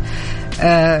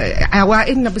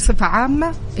وعوائلنا بصفة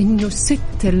عامة إنه الست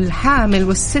الحامل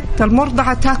والست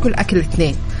المرضعة تاكل أكل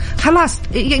اثنين. خلاص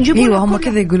يجيبون. أيوة هم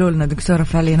كذا يقولوا لنا دكتورة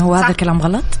فعليا. هو هذا كلام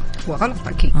غلط؟ هو غلط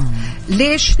أكيد.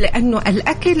 ليش؟ لأنه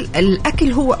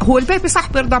الأكل هو البيبي صح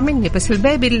بيرضع مني، بس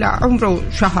البيبي اللي عمره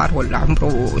شهر ولا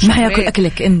عمره شهرين ما حياكل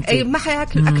أكلك أنت. أي ما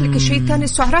حياكل أكلك. الشيء الثاني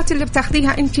السعرات اللي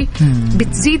بتاخديها أنت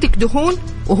بتزيدك دهون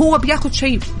وهو بياخد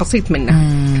شيء بسيط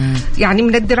منها. يعني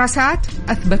من الدراسات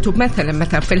أثبتوا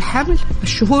مثلا في الحمل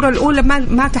الشهور الأولى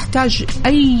ما تحتاج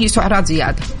أي سعرات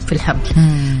زيادة في الحمل.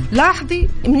 لاحظي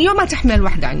من يوم ما تحمل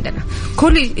واحدة عندنا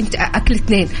كلي أنت أكل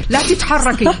اثنين، لا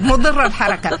تتحركي مضرة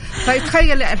الحركة،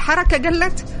 فتخيل الحركة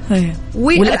قلت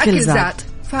والأكل زاد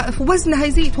فوزنها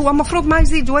يزيد. هو مفروض ما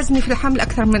يزيد وزني في الحمل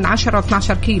أكثر من 10 أو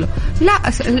 12 كيلو. لا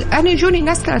أنا يجوني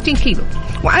ناس 30 كيلو،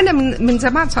 وأنا من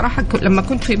زمان صراحة لما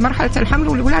كنت في مرحلة الحمل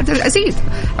والولادة أزيد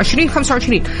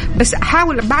 20-25، بس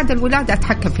أحاول بعد الولادة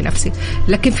أتحكم في نفسي.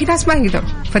 لكن في ناس ما يقدر،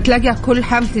 فتلاقيها كل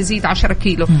حمل تزيد 10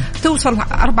 كيلو، توصل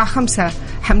 4-5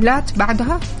 حملات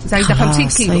بعدها زايدة 50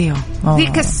 كيلو.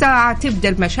 ذيك الساعة تبدأ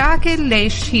المشاكل.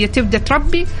 ليش؟ هي تبدأ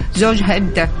تربي، زوجها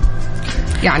يبدأ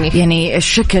يعني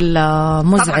الشكل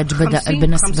مزعج بدأ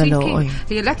بالنسبة له.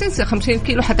 هي لا تنسى 50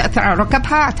 كيلو حتأثر على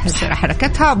ركبها، تأثر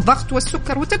حركتها، الضغط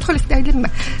والسكر، وتدخل في دايلمة.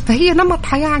 فهي نمط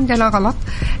حياة عندنا غلط.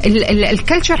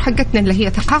 الكلتشر حقتنا اللي هي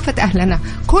ثقافة أهلنا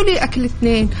كلي أكل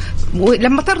اثنين،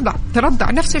 ولما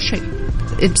ترضع نفس الشيء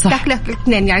تاكل أكل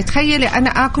اثنين. يعني تخيلي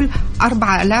أنا أكل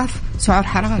 4000 سعر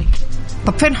حراري،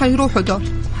 طب فين هيروحوا دول؟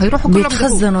 هيروحوا كلهم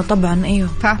بيتخزنوا طبعا. ايوه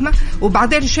فاهمه.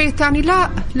 وبعدين الشيء الثاني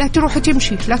لا تروحي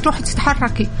تمشي، لا تروحي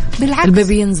تتحركي، بالعكس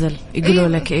البيبي ينزل يقولوا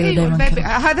لك دائما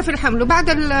هذا في الحمل. وبعد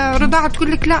الرضاعه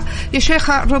تقول لك لا يا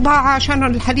شيخه الرضاعه عشان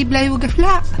الحليب لا يوقف.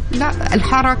 لا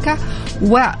الحركه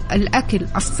والاكل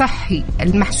الصحي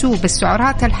المحسوب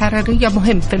السعرات الحراريه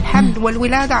مهم في الحمل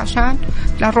والولاده عشان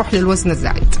لا نروح للوزن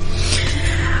الزايد.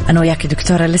 أنا وياك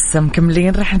دكتورة لسه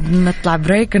مكملين، رح نطلع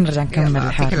بريك ونرجع نكمل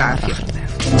الحوار.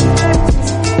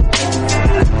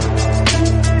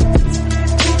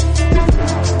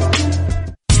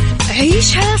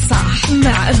 عيشها صح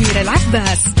مع أميرة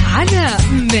العباس على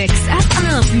ميكس أف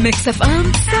أم. ميكس أف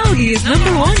أم سعوديز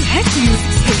نمبر 1 هيت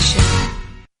ميوزك ستيشن.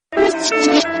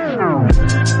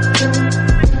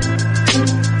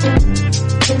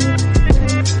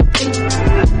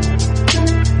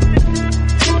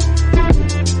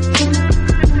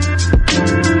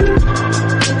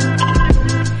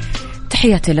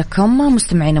 تحياتي لكم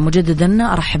مستمعينا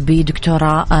مجددا. أرحب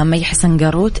بدكتورة مي حسن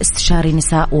قاروت، استشاري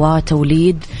نساء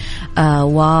وتوليد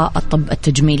والطب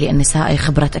التجميلي النسائي،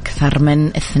 خبرة أكثر من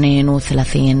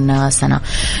 32 سنة.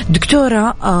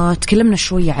 دكتورة تكلمنا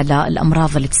شوية على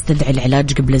الأمراض اللي تستدعي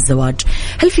العلاج قبل الزواج.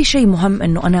 هل في شيء مهم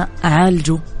أنه أنا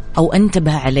أعالجه أو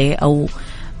أنتبه عليه، أو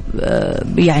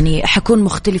يعني حكون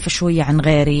مختلفة شوية عن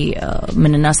غيري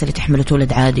من الناس اللي تحمل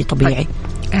وتولد عادي طبيعي؟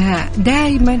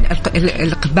 دائما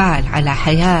الإقبال على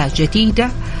حياة جديدة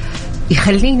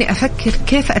يخليني أفكر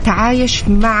كيف أتعايش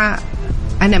مع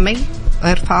أنا مي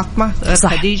غير فاطمة غير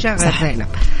خديجة غير زينب.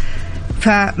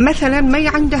 فمثلا مي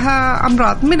عندها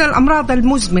أمراض من الأمراض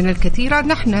المزمنة الكثيرة.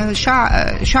 نحن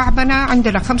شعبنا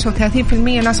عندنا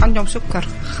 35% ناس عندهم سكر،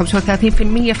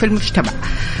 35% في المجتمع.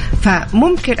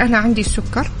 فممكن أنا عندي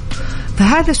السكر،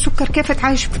 فهذا السكر كيف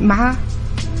أتعايش معه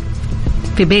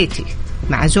في بيتي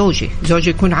مع زوجي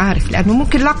يكون عارف، لأنه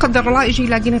ممكن لا قدر الله يجي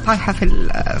يلاقيني طايحة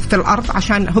في الأرض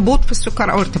عشان هبوط في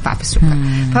السكر أو ارتفاع في السكر.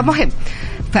 فمهم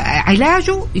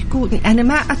فعلاجه يكون أنا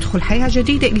ما أدخل حياة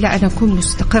جديدة إلا أنا أكون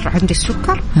مستقر عندي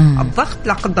السكر، الضغط،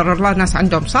 لا قدر الله ناس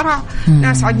عندهم صرع،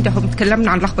 ناس عندهم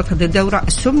تكلمنا عن لخبطة الدورة،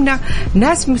 السمنة،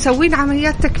 ناس مسوين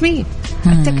عمليات تكميم.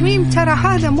 التكميم ترى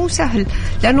هذا مو سهل،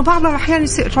 لأنه بعض الأحيان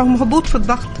يصير لهم هبوط في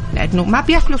الضغط لأنه ما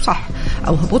بيأكلوا صح،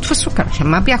 أو هبوط في السكر عشان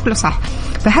ما بيأكلوا صح.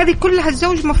 فهذه كلها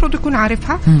الزوج مفروض يكون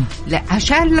عارفها، لا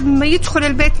عشان لما يدخل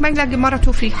البيت ما يلاقي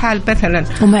مرته في حال مثلا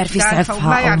وما يعرف يسعفها،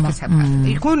 وما يعرف يسعفها،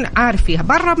 يكون عارف فيها.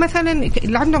 برا مثلا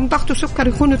اللي عندهم ضغط وسكر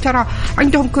يكونوا ترى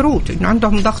عندهم كروت إنه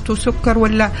عندهم ضغط وسكر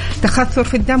ولا تخثر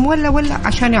في الدم ولا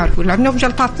عشان يعرفوا، اللي عندهم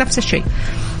جلطات نفس الشيء.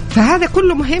 فهذا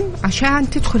كله مهم عشان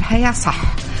تدخل حياة صح،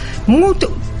 مو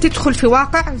تدخل في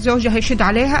واقع زوجها يشد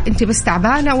عليها انت بس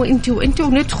تعبانه وانت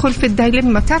وندخل في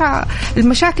الدايلما. ترى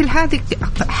المشاكل هذه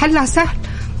حلها سهل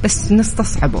بس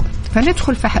نستصعبه،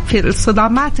 فندخل في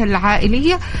الصدامات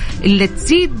العائليه اللي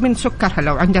تزيد من سكرها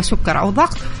لو عندها سكر او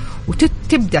ضغط،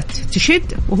 وتبدأ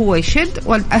تشد وهو يشد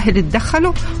والأهل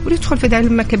يتدخلوا وندخل في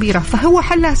دايلما كبيرة. فهو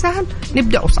حلها سهل،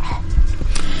 نبدأ صح.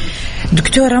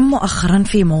 دكتورة مؤخرا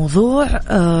في موضوع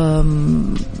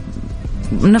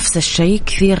نفس الشيء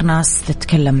كثير ناس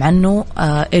تتكلم عنه،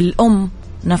 الأم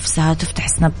نفسها تفتح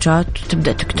سناب شات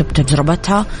وتبدأ تكتب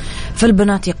تجربتها،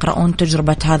 فالبنات يقرؤون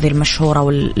تجربة هذه المشهورة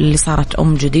واللي صارت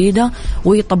أم جديدة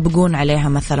ويطبقون عليها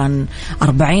مثلا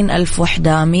 40,000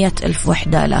 وحدة 100,000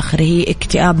 وحدة إلى آخره.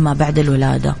 اكتئاب ما بعد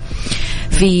الولادة.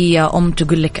 في أم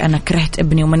تقول لك أنا كرهت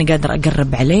ابني وماني قادر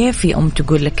أقرب عليه. في أم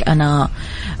تقول لك أنا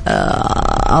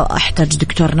أحتاج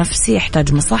دكتور نفسي،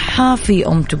 أحتاج مصحة. في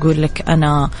أم تقول لك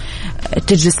أنا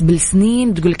تجلس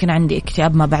بالسنين تقول لك أنا عندي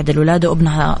اكتئاب ما بعد الولادة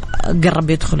وابنها قرب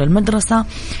يدخل المدرسة.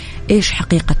 إيش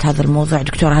حقيقة هذا الموضوع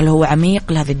دكتور؟ هل هو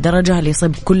عميق لهذه الدرجة؟ هل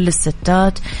يصيب كل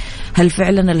الستات؟ هل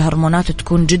فعلا الهرمونات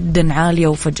تكون جدا عالية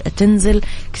وفجأة تنزل؟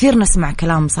 كثير نسمع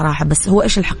كلام صراحة، بس هو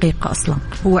إيش الحقيقة أصلا؟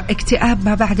 هو اكتئاب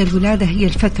ما بعد الولادة هي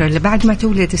الفترة اللي بعد ما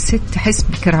تولد الست تحس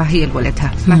بكراهية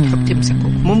لولدها، ما تحب تمسكه،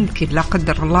 ممكن لا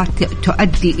قدر الله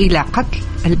تؤدي إلى قتل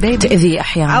البيبي، تأذي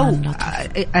أحيانا أو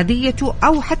أذيته،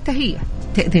 أو حتى هي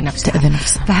تأذي نفسها.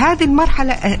 فهذه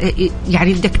المرحلة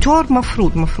يعني الدكتور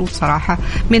مفروض صراحة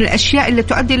من الأشياء اللي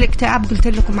تؤدي الاكتئاب قلت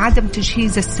لكم عدم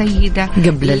تجهيز السيدة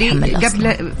قبل الحمل،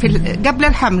 قبل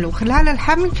الحمل وخلال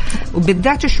الحمل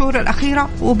وبالذات الشهور الأخيرة.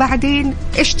 وبعدين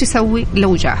إيش تسوي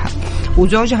لو جاها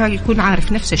وزوجها يكون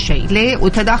عارف نفس الشيء ليه،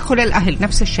 وتداخل الأهل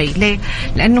نفس الشيء ليه؟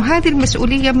 لأنه هذه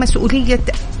المسؤولية مسؤولية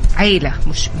عيلة،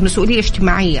 مش مسؤولية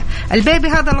اجتماعية. البيبي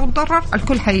هذا لو تضرر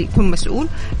الكل حيكون مسؤول،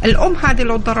 الأم هذه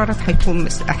لو تضررت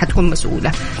حتكون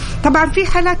مسؤولة. طبعا في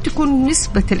حالات تكون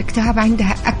نسبة الاكتئاب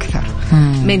عندها أكثر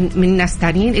من ناس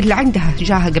تانيين اللي عندها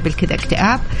جاها قبل كده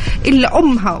اكتئاب، إلا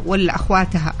أمها ولا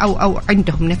أخواتها أو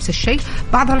عندهم نفس الشيء.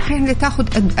 بعض الأحيان اللي تأخذ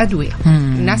أدوية،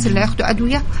 الناس اللي يأخذوا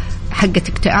أدوية حقة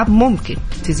اكتئاب ممكن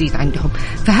تزيد عندهم.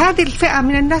 فهذه الفئة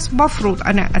من الناس مفروض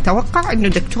أنا أتوقع إنه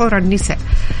دكتور النساء،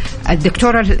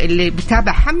 الدكتورة اللي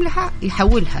بتابع حملها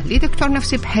يحولها لدكتور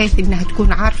نفسي بحيث إنها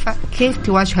تكون عارفة كيف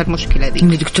تواجه المشكلة دي. إن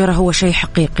دكتورة هو شيء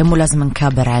حقيقي مو لازم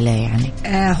نكابر عليه يعني.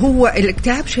 هو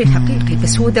الاكتئاب شيء حقيقي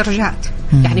بس هو درجات.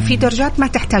 يعني في درجات ما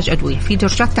تحتاج أدوية، في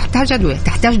درجات تحتاج أدوية،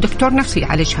 تحتاج دكتور نفسي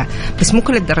يعالجها، بس مو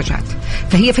كل الدرجات.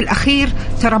 فهي في الأخير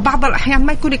ترى بعض الأحيان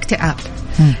ما يكون اكتئاب،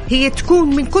 هي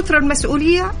تكون من كثر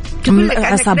المسؤولية تقول لك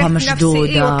أعصابها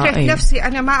مشدودة، كرهت نفسي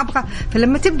أنا ما أبغى.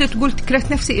 فلما تبدأ تقول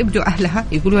كرهت نفسي يبدوا أهلها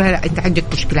يقولوا لها أنت عندك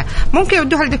مشكلة، ممكن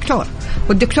يودوها للدكتور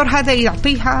والدكتور هذا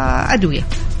يعطيها أدوية،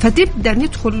 فتبدأ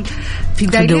ندخل في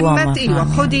دايلمة. أيوة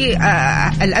خذي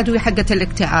الأدوية حقت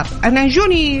الاكتئاب. أنا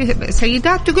جوني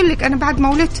سيدات تقول لك أنا بعد ما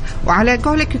ولدت وعلى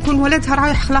قولك يكون ولدها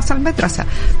رايح خلاص المدرسة،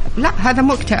 لا هذا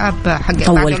مو اكتئاب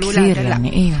حق بعد الولادة،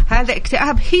 يعني إيه؟ هذا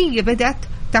اكتئاب. هي بدأت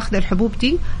تاخذ الحبوب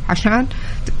دي عشان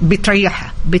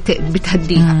بتريحها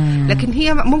بتهديها، لكن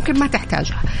هي ممكن ما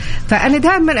تحتاجها. فأنا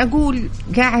دائما أقول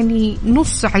يعني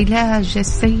نص علاج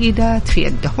السيدات في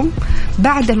يدهم.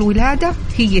 بعد الولادة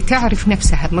هي تعرف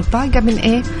نفسها متضايقة من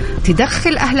إيه،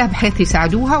 تدخل أهلها بحيث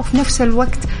يساعدوها، وفي نفس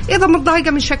الوقت إذا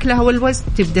متضايقة من شكلها والوزن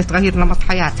تبدأ تغير نمط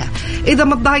حياتها. إذا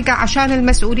متضايقة عشان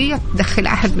المسؤولية تدخل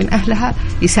أحد من أهلها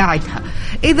يساعدها.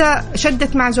 إذا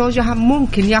شدت مع زوجها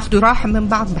ممكن ياخدوا راحة من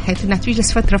بعض بحيث أنها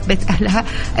تجلس فترة في بيت أهلها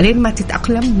لين ما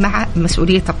تتأقلم مع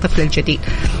مسؤولية الطفل الجديد.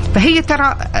 فهي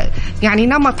ترى يعني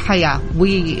نمط حياة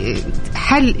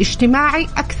وحل اجتماعي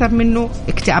أكثر منه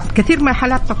اكتئاب. كثير من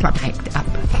الحالات تطلع معها اكتئاب.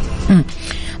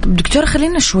 طب دكتور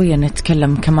خلينا شوية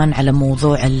نتكلم كمان على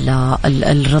موضوع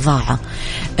الرضاعة.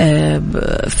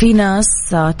 في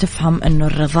ناس تفهم أنه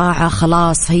الرضاعة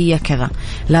خلاص هي كذا،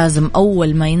 لازم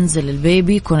أول ما ينزل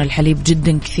البيبي يكون الحليب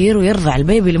جدا كثير ويرضع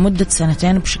البيبي لمدة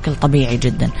 2 بشكل طبيعي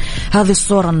جدا. هذه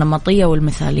الصورة النمطية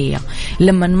والمثالية.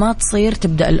 لما ما تصير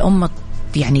تبدأ الأم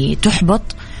يعني تحبط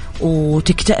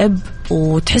وتكتئب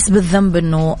وتحس بالذنب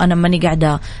أنه أنا ماني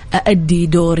قاعدة أأدي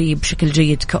دوري بشكل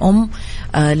جيد كأم.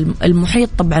 المحيط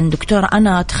طبعا دكتور،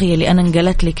 أنا تخيلي أنا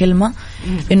انقلت لي كلمة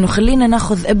أنه خلينا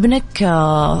ناخذ ابنك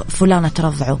فلانة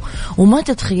ترضعه، وما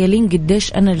تتخيلين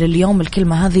قديش أنا لليوم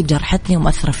الكلمة هذه جرحتني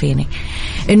ومأثرة فيني،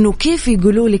 أنه كيف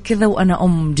يقولوا لي كذا وأنا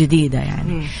أم جديدة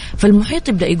يعني. فالمحيط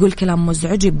يبدأ يقول كلام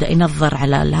مزعج، يبدأ ينظر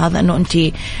على هذا أنه أنت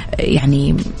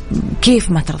يعني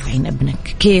كيف ما ترضعين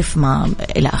ابنك، كيف ما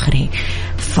إلى آخره.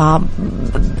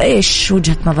 إيش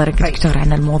وجهة نظرك دكتور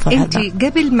عن الموضوع هذا؟ أنت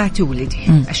قبل ما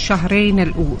تولدي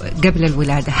الشهرين قبل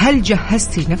الولادة هل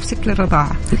جهزتي نفسك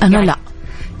للرضاعة؟ أنا يعني لا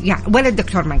يعني ولا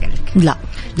الدكتور ما قالك؟ لا،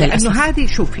 لأنه هذه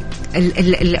شوفي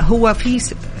هو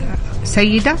في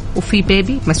سيدة وفي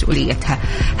بيبي مسؤوليتها،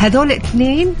 هذول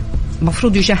 2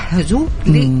 مفروض يجهزوا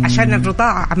عشان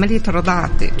الرضاعة، عملية الرضاعة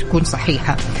تكون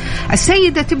صحيحة.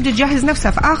 السيدة تبدأ تجهز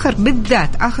نفسها في بالذات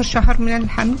آخر شهر من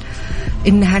الحمل،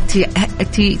 إنها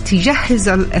تجهز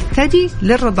الثدي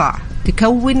للرضاعة،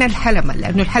 تكون الحلمة،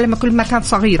 لأنه الحلمة كل ما كانت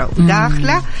صغيرة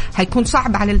وداخلة هيكون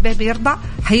صعب على البيبي يرضع،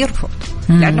 هيرفض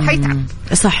لأنه هيتعب.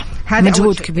 صح. هذا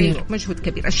مجهود كبير. أيوه مجهود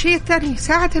كبير. الشيء الثاني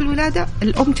ساعة الولادة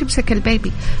الأم تمسك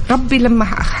البيبي. ربي لما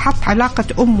حط علاقة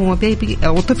أم وبيبي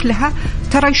وطفلها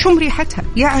ترى يشم ريحتها،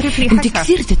 يعرف ريحتها. أنت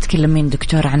كثير تتكلمين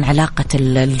دكتور عن علاقة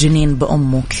الجنين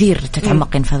بأمه، كثير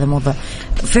تتعمقين في هذا الموضوع.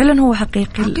 فعلا هو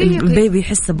حقيقي البيبي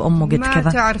يحس بأمه قد كذا؟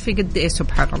 ما تعرفي قد إيه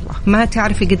سبحان الله، ما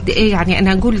تعرفي قد إيه. يعني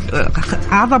أنا أقول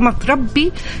عظمة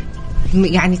ربي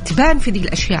يعني تبان في دي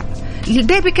الأشياء.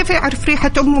 البيبي كيف يعرف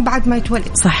ريحة أمه بعد ما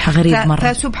يتولد؟ صح غريب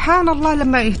مرة. فسبحان الله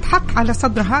لما يتحط على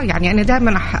صدرها، يعني أنا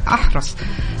دائما أحرص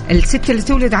الست اللي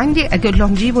تولد عندي أقول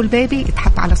لهم جيبوا البيبي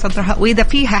يتحط على صدرها، وإذا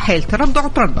فيها حيل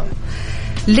ترضعوا.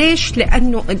 ليش؟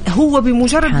 لأنه هو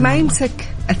بمجرد ما يمسك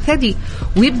الثدي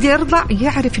ويبدأ يرضع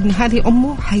يعرف إن هذه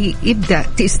أمه، هيبدأ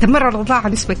تستمر الرضاعة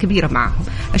نسبة كبيرة معهم.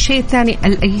 الشيء الثاني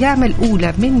الأيام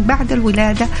الأولى من بعد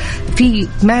الولادة في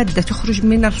مادة تخرج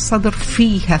من الصدر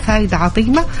فيها فائدة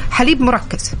عظيمة، حليب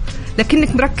مركز،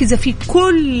 لكنك مركزة فيه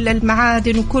كل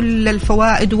المعادن وكل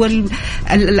الفوائد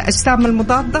والأجسام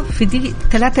المضادة في دي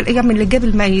 3 أيام اللي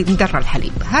قبل ما يندر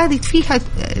الحليب. هذه فيها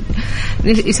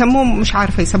يسموه مش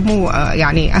عارفة يسموه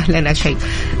يعني أهلنا شيء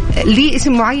ليه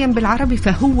اسم معين بالعربي،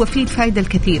 فهو فيه الفائدة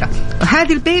الكثيرة.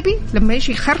 هذا البيبي لما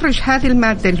يجي يخرج هذه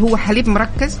المادة اللي هو حليب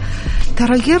مركز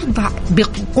ترى يرضع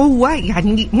بقوة،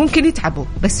 يعني ممكن يتعبه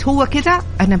بس هو كده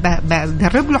أنا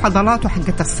بدرب له عضلاته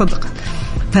حقة الصدق،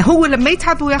 فهو لما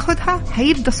يتعب وياخدها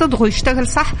هيبدأ صدغه يشتغل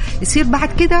صح، يصير بعد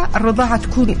كده الرضاعة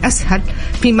تكون أسهل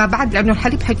فيما بعد لأنه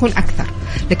الحليب حيكون أكثر.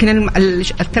 لكن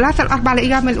 3 أو 4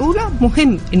 أيام الأولى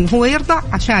مهم إنه هو يرضع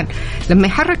عشان لما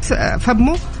يحرك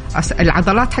فمه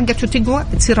العضلات حقته تقوى،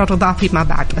 تصير الرضاعة فيما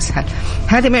بعد أسهل.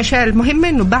 هذه من الأشياء المهمة،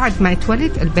 إنه بعد ما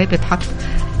يتولد البيبي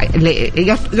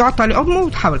يعطى لأمه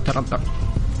وتحاول ترضع.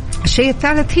 الشيء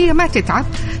الثالث هي ما تتعب،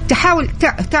 تحاول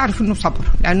تعرف إنه صبر،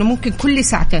 لأنه ممكن كل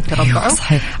ساعتين ترضعه.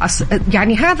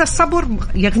 يعني هذا الصبر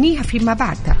يغنيها فيما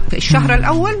بعد. في الشهر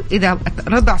الأول إذا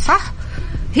رضع صح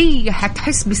هي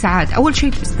حتحس بسعادة. أول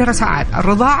شيء ترى سعادة،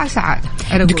 الرضاعة سعادة.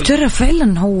 دكتورة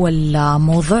فعلا هو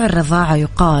موضوع الرضاعة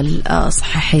يقال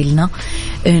صححي لنا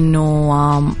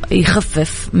إنه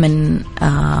يخفف من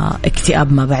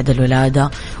اكتئاب ما بعد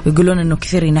الولادة، ويقولون إنه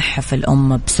كثير ينحف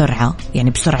الأم بسرعة، يعني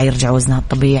بسرعة يرجع وزنها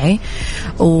الطبيعي،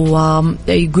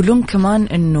 ويقولون كمان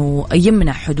إنه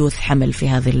يمنع حدوث حمل في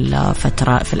هذه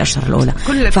الفترة في الأشهر الأولى.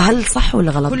 فهل صح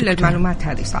ولا غلط؟ كل المعلومات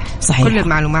هذه صح. صحيح. كل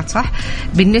المعلومات صح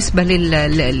بالنسبة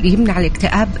اللي يمنع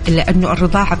الاكتئاب، لأنه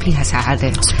الرضاعة فيها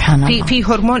سعادة. سبحان الله. في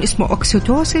هرمون اسمه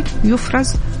أوكسيتوسين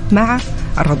يفرز مع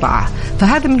الرضاعة،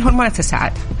 فهذا من هرمونات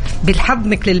السعادة.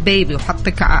 بالحضنك للبيبي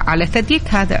وحطك على ثديك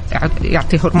هذا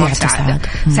يعطي هرمون سعادة.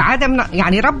 سعادة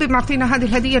يعني ربي معطينا هذه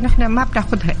الهدية نحن ما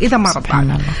بناخذها إذا ما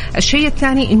رضعنا. الشيء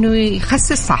الثاني إنه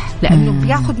يخسس صح، لأنه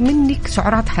بياخذ منك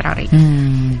سعرات حرارية.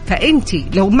 فأنت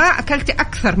لو ما أكلت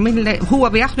أكثر من اللي هو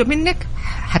بياخذه منك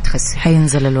حتخسي،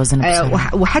 حينزل الوزن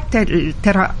بسرعة. وحتى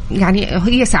ترى يعني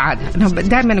هي سعادة. أنا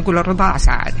دائما أقول الرضاعة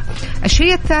سعادة.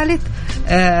 الشيء الثالث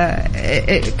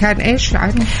كان إيش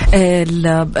عنه؟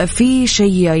 في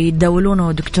شيء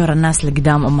يدولونه دكتور الناس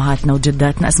القدام أمهاتنا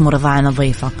وجداتنا اسمه رضاعة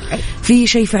نظيفة. في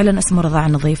شيء فعلا اسمه رضاعة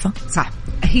نظيفة؟ صح.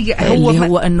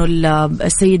 هو أنه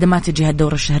السيدة ما تجيها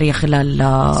الدورة الشهرية خلال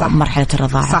مرحلة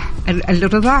الرضاعة. صح.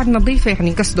 الرضاعة النظيفة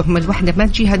يعني قصدهم الوحدة ما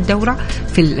تجيها الدورة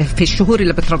في الشهور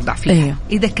اللي بترضع فيها. أيوه.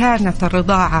 إذا كانت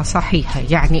الرضاعة صحيحة،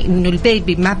 يعني إنه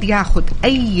البيبي ما بياخد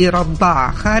أي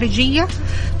رضاعة خارجية،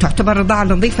 تعتبر رضاعة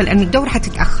نظيفة، لأنه الدورة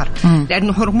حتتأخر.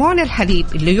 لأنه هرمون الحليب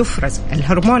اللي يفرز،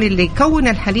 الهرمون اللي يكون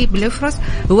الحليب اللي يفرز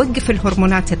يوقف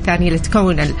الهرمونات الثانية اللي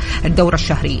تكون الدورة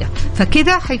الشهرية،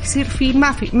 فكده حيصير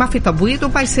ما في تبويض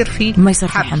وما يصير في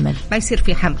حمل. ما يصير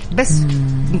في حمل. بس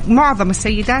معظم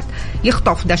السيدات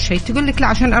يخطئوا في ده الشيء، تقول لك لا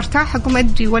عشان ارتاح اقوم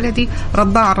ادي ولدي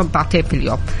رضعتين في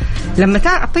اليوم. لما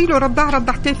تعطي له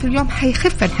رضعتين في اليوم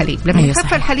حيخف الحليب. لما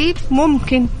يخف الحليب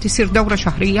ممكن تصير دورة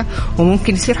شهرية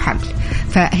وممكن يصير حمل.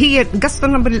 فهي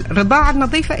قصدنا بالرضاعة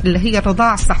النظيفة اللي هي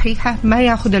الرضاعة الصحيحة، ما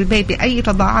ياخذ البيبي اي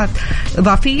رضاعات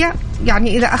اضافية.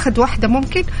 يعني اذا اخذ واحدة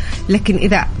ممكن، لكن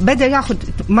اذا بدا ياخذ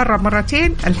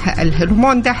مرتين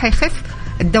الهرمون ده حيخف،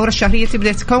 الدورة الشهرية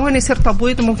تبدأ تتكون، يصير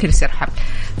تبويض وممكن يصير حمل.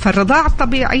 فالرضاعة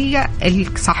الطبيعية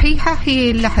الصحيحة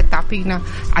هي اللي حتعطينا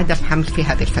عدم حمل في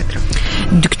هذه الفترة.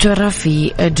 دكتورة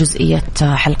في جزئية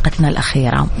حلقتنا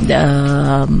الأخيرة،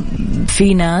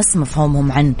 في ناس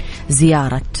مفهومهم عن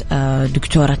زيارة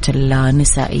دكتورة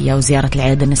النسائية وزيارة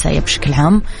العيادة النسائية بشكل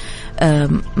عام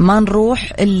ما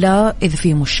نروح إلا إذا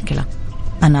في مشكلة،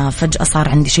 أنا فجأة صار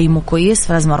عندي شيء مو كويس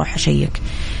فلازم أروح أشيك.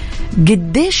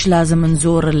 قديش لازم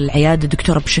نزور العيادة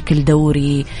دكتورة بشكل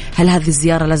دوري؟ هل هذه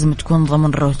الزيارة لازم تكون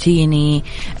ضمن روتيني؟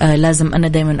 لازم أنا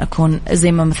دايما أكون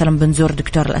زي ما مثلا بنزور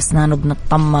دكتور الأسنان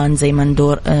وبنطمن، زي ما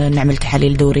ندور نعمل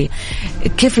تحاليل دوري؟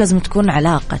 كيف لازم تكون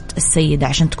علاقة السيدة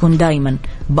عشان تكون دايما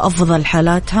بأفضل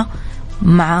حالاتها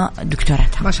مع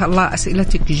دكتورتها؟ ما شاء الله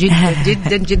أسئلتك جدا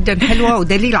جدا جدا حلوة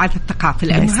ودليل على الثقافة،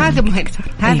 لأنه هذا مهم.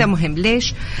 هذا مهم.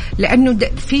 ليش؟ لأنه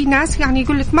في ناس يعني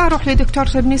يقول لك ما أروح لدكتور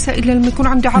النساء إلا لما يكون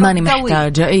عندها عرض ماني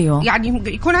محتاجة. أيوه، يعني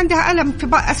يكون عندها ألم في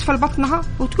أسفل بطنها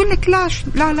وتقول لك لا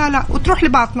لا لا، وتروح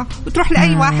لباطنة وتروح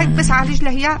لأي واحد بس عالج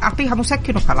لها إياه، أعطيها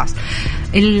مسكن وخلاص.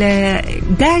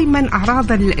 دائما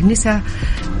أعراض النساء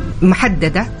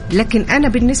محددة، لكن أنا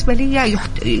بالنسبة لي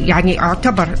يعني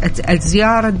أعتبر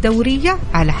الزيارة الدورية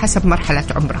على حسب مرحلة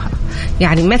عمرها.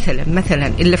 يعني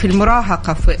مثلا اللي في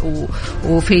المراهقة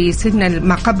وفي سن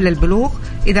ما قبل البلوغ،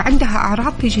 إذا عندها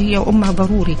أعراض تيجي هي وأمها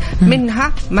ضروري.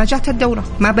 منها ما جات الدورة،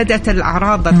 ما بدأت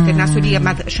الأعراض التناسلية،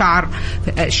 ما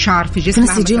الشعر في جسمها،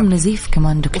 في ناس يجيهم نزيف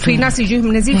كمان دكتور، وفي ناس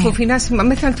يجيهم نزيف، وفي ناس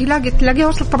مثلا تلاقيها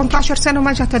وصلت 18 سنة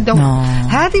وما جات الدورة.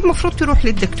 هذه المفروض تروح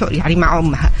للدكتور يعني مع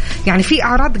أمها. يعني في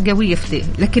أعراض قوية في دي،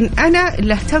 لكن أنا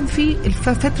اللي أهتم في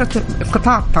فترة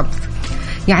انقطاع الطمث.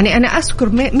 يعني أنا أذكر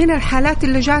من الحالات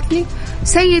اللي جاتني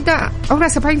سيدة عمرها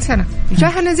 70 سنة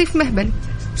جاها نزيف مهبلي،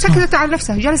 سكتت على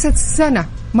نفسها، جلست سنة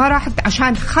ما راحت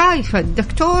عشان خايفة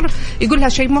الدكتور يقول لها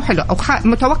شيء مو حلو أو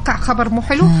متوقع خبر مو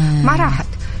حلو، ما راحت.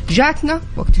 جاتنا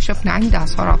واكتشفنا عندها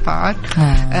سرطان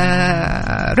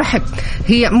رحم.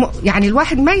 هي يعني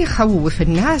الواحد ما يخوف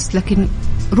الناس، لكن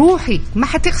روحي ما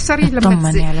حتخسري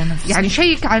لما يعني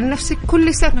شيك على نفسك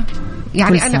كل سنة.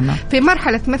 يعني كل أنا في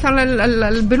مرحلة مثلا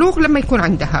البلوغ لما يكون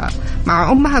عندها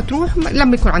مع أمها تروح،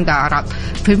 لما يكون عندها أعراض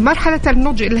في مرحلة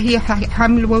النضج اللي هي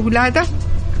حمل وولادة،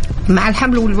 مع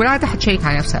الحمل والولادة حتشيك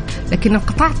على نفسها. لكن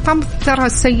انقطاع الطمث ترى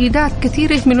السيدات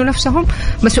كثير يهملوا نفسهم،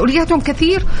 مسؤولياتهم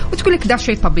كثير، وتقول لك ده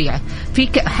شيء طبيعي. في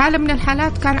حالة من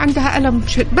الحالات كان عندها ألم،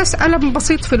 بس ألم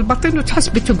بسيط في البطن وتحس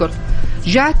بتقل،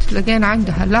 جات لقينا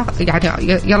عندها لا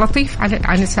يعني يا لطيف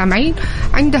عن السامعين،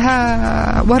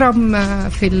 عندها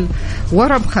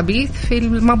ورم خبيث في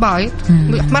المبايض،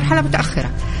 مرحلة متأخرة.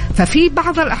 ففي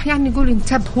بعض الأحيان نقول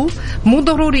انتبهوا، مو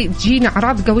ضروري تجينا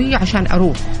أعراض قوية عشان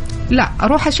أروح، لا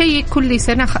أروح أشيك كل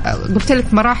سنة. قلت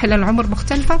لك مراحل العمر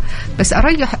مختلفة، بس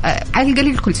أريح على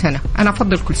القليل كل سنة. أنا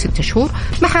أفضل كل 6 شهور،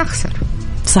 ما حأخسر.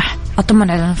 صح،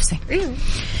 أطمن على نفسي.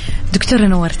 دكتورة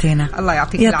نورتينا، الله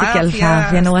يعطيك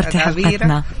العافية، نورتي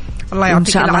حلقتنا. الله يعطيك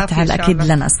إن شاء الله تعالى أكيد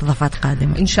لنا استضافات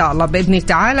قادمة إن شاء الله بإذن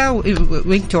تعالى.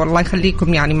 وإنتوا والله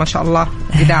يخليكم، يعني ما شاء الله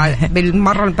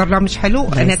بالمرة البرنامج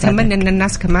حلو. أنا أتمنى أن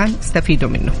الناس كمان يستفيدوا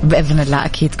منه بإذن الله.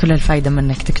 أكيد كل الفايدة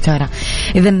منك دكتورة.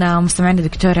 إذن مستمعين،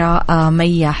 دكتورة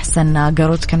مية حسن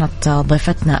قاروت كانت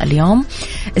ضيفتنا اليوم،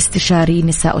 استشاري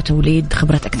نساء وتوليد،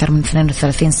 خبرة أكثر من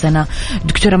 32 سنة.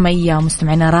 دكتورة مية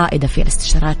مستمعينا رائدة في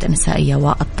الاستشارات النسائية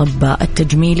والطب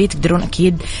التجميلي. تقدرون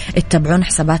أكيد تتابعون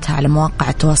حساباتها على مواقع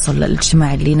التواصل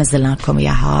الاجتماعي اللي نزلنا لكم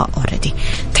إياها أوريدي.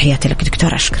 تحياتي لك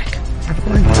دكتورة، أشكرك.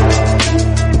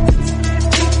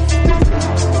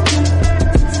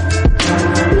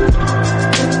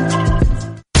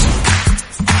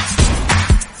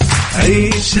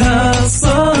 عيشها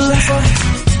صح،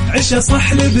 عيشها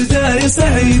صح لبداية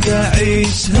سعيدة.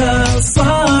 عيشها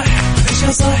صح،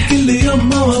 عيشها صح، كل يوم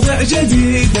مواضيع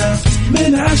جديدة،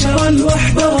 من 10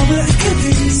 ل1 وضع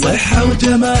كثير، صحة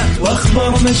وجمال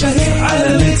واخبار مشاهير،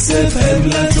 على ميكس اف ام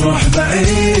لا تروح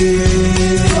بعيد.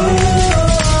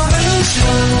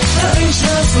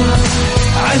 عيشها صح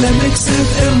على ميكس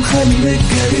اف ام، خليك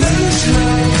قريب.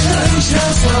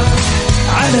 عيشها صح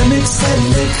على ميكس،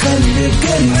 خليك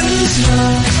قريب.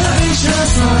 عيشها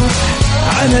صح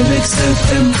على ميكس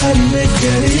اف ام، خليك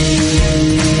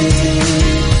قريب.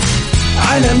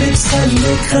 على ميكس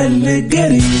خليك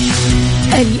قريب.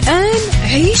 الآن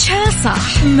عيشها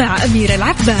صح مع أميرة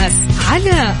العباس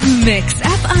على ميكس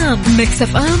اف ام. ميكس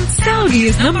اف ام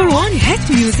سعوديز نمبر 1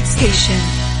 هيت ميوزك ستيشن.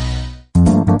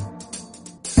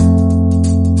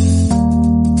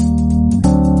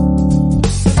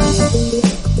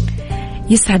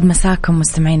 يسعد مساكم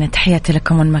مستمعينا، تحياتي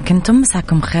لكم وين ما كنتم،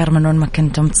 مساكم خير من وين ما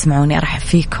كنتم تسمعوني. أرحب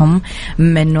فيكم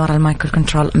من وراء المايكل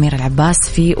كنترول أميرة العباس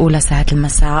في أولى ساعات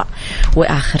المساء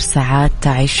وآخر ساعات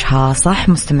تعيشها صح.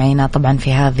 مستمعينا طبعا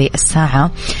في هذه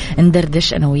الساعة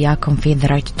ندردش أنا وياكم في The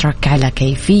Right Track على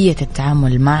كيفية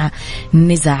التعامل مع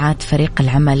نزاعات فريق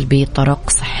العمل بطرق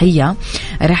صحية.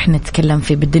 رح نتكلم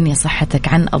في بالدنيا صحتك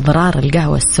عن أضرار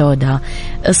القهوة السوداء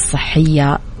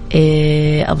الصحية،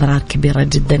 أضرار كبيرة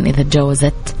جدا إذا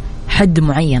تجاوزت حد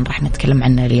معين رح نتكلم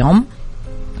عنه اليوم.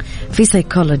 في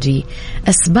سيكولوجي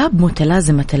أسباب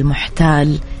متلازمة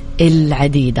المحتال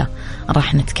العديدة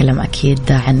راح نتكلم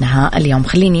أكيد عنها اليوم.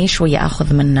 خليني شوية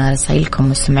أخذ من رسائلكم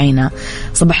مستمعينا.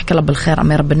 صباحك الله بالخير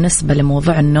أميرة. بالنسبة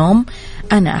لموضوع النوم،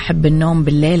 أنا أحب النوم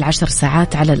بالليل 10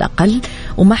 ساعات على الأقل،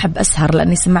 وما أحب أسهر،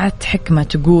 لأني سمعت حكمة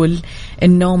تقول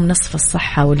النوم نصف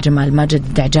الصحة والجمال. ماجد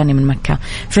الدعجاني من مكة.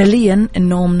 فعليا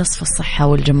النوم نصف الصحة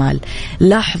والجمال.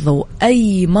 لاحظوا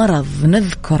أي مرض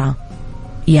نذكره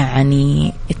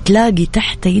يعني تلاقي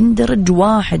تحت يندرج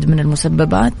واحد من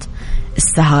المسببات: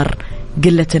 السهر،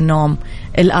 قلة النوم،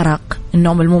 الأرق،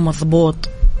 النوم المو مضبوط.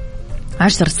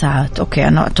 10 ساعات أوكي،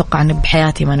 أنا أتوقع أني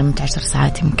بحياتي ما نمت 10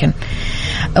 ساعات يمكن.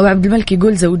 أو عبد الملك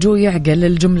يقول زوجو يعقل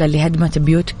الجملة اللي هدمت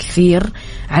بيوت كثير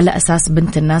على أساس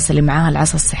بنت الناس اللي معاها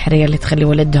العصا السحرية اللي تخلي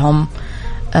ولدهم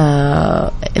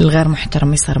الغير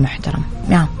محترم يصير محترم.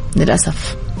 يعني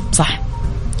للأسف صح،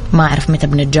 ما أعرف متى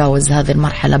بنتجاوز هذه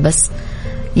المرحلة، بس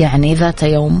يعني ذات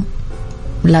يوم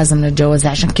لازم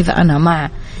نتجاوزها. عشان كذا أنا مع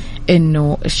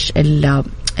إنه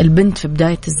البنت في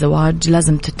بداية الزواج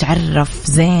لازم تتعرف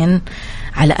زين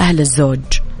على أهل الزوج،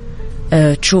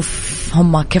 تشوف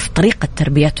هم كيف طريقة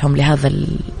تربيتهم لهذا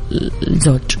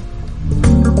الزوج.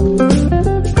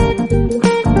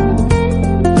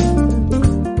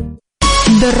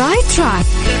 The right track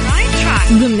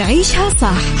ضمن عيشها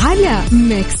صح على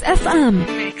ميكس اف ام.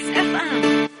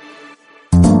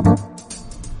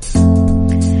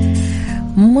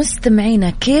 مستمعينا،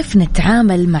 كيف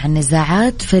نتعامل مع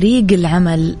نزاعات فريق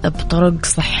العمل بطرق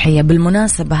صحية؟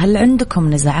 بالمناسبة، هل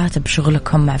عندكم نزاعات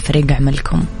بشغلكم مع فريق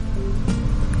عملكم؟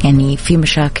 يعني في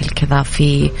مشاكل كذا،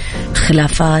 في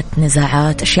خلافات،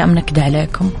 نزاعات، أشياء منكدة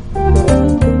عليكم؟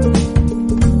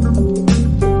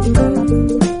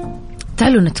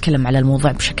 تعالوا نتكلم على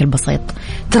الموضوع بشكل بسيط.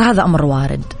 ترى هذا أمر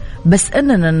وارد، بس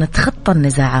أننا نتخطى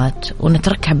النزاعات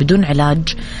ونتركها بدون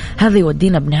علاج، هذا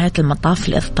يودينا بنهاية المطاف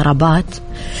لاضطرابات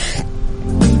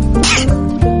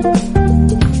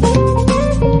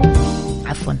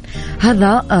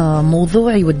هذا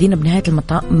موضوع يودينا بنهاية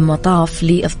المطاف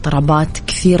لاضطرابات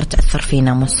كثير تأثر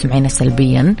فينا مستمعين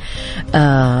سلبيا.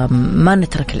 ما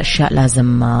نترك الأشياء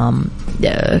لازم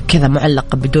كذا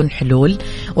معلقة بدون حلول،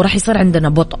 وراح يصير عندنا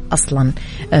بطء أصلا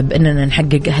بأننا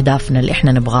نحقق أهدافنا اللي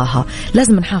إحنا نبغاها.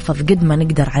 لازم نحافظ قد ما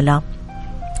نقدر على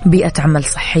بيئة عمل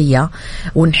صحية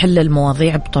ونحل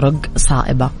المواضيع بطرق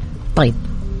صائبة. طيب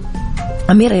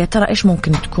أميرة، يا ترى إيش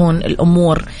ممكن تكون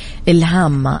الأمور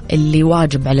الهامة اللي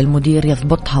واجب على المدير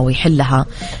يضبطها ويحلها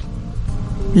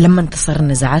لما تصير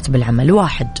النزاعات بالعمل؟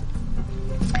 1،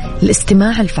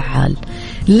 الاستماع الفعال.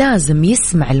 لازم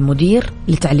يسمع المدير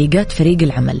لتعليقات فريق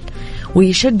العمل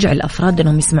ويشجع الأفراد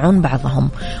أنهم يسمعون بعضهم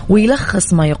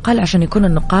ويلخص ما يقال عشان يكون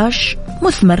النقاش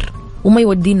مثمر وما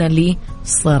يودينا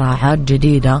لصراعات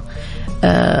جديدة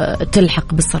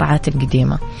تلحق بالصراعات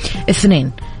القديمة. 2،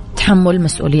 تحمل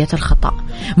مسؤولية الخطأ.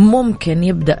 ممكن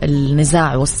يبدأ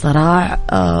النزاع والصراع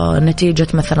نتيجة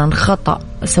مثلا خطأ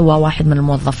سوى واحد من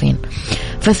الموظفين،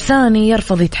 فالثاني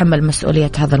يرفض يتحمل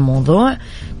مسؤولية هذا الموضوع،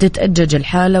 تتأجج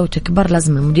الحالة وتكبر.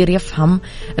 لازم المدير يفهم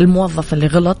الموظف اللي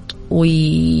غلط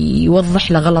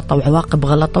ويوضح له غلطه وعواقب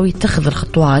غلطه ويتخذ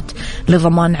الخطوات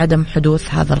لضمان عدم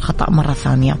حدوث هذا الخطأ مرة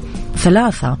ثانية.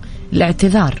 3،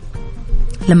 الاعتذار.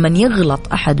 لما يغلط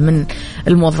أحد من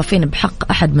الموظفين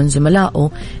بحق أحد من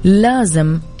زملائه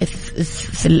لازم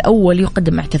في الأول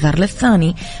يقدم اعتذار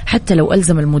للثاني، حتى لو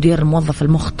ألزم المدير الموظف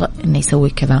المخطئ أنه يسوي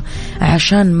كذا،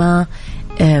 عشان ما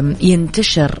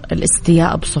ينتشر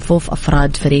الاستياء بصفوف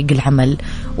أفراد فريق العمل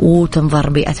وتنظر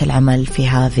بيئة العمل في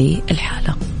هذه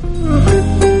الحالة.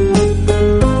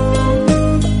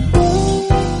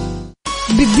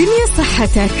 بالدنيا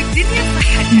صحتك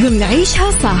ضمن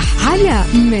عيشها صح على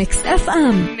ميكس اف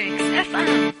ام.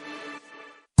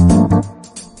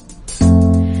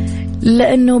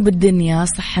 لأنه بالدنيا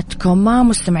صحتكم. مع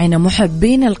مستمعين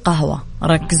محبين القهوة،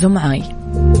 ركزوا معاي.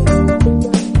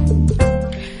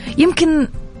 يمكن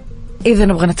إذا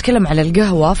نبغى نتكلم على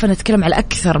القهوة فنتكلم على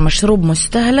أكثر مشروب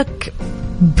مستهلك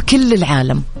بكل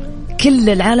العالم. كل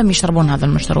العالم يشربون هذا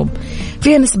المشروب.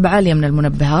 فيها نسبة عالية من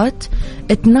المنبهات،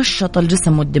 تنشط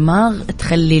الجسم والدماغ،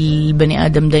 تخلي البني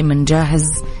آدم دايما جاهز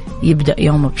يبدأ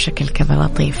يومه بشكل كذا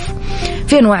لطيف.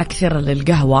 في أنواع كثيرة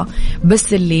للقهوة،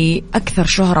 بس اللي أكثر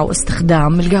شهرة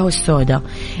واستخدام القهوة السوداء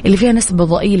اللي فيها نسبة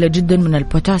ضئيلة جدا من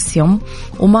البوتاسيوم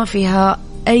وما فيها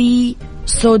أي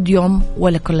صوديوم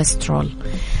ولا كوليسترول.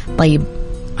 طيب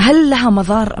هل لها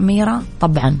مضار أميرة؟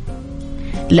 طبعا،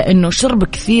 لأنه شرب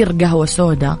كثير قهوة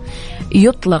سوداء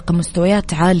يطلق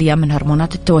مستويات عالية من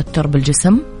هرمونات التوتر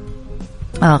بالجسم.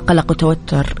 قلق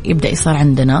وتوتر يبدأ يصير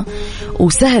عندنا،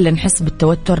 وسهل نحس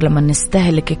بالتوتر لما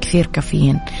نستهلك كثير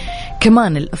كافيين.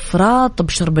 كمان الإفراط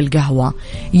بشرب القهوة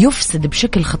يفسد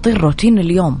بشكل خطير روتين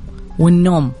اليوم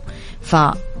والنوم،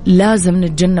 لازم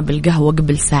نتجنب القهوة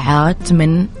قبل ساعات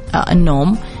من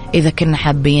النوم إذا كنا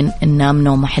حابين ننام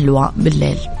نومة حلوة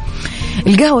بالليل.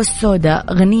 القهوة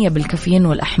السوداء غنية بالكافيين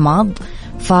والأحماض،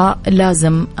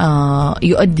 فلازم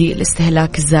يؤدي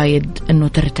الاستهلاك الزايد أنه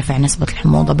ترتفع نسبة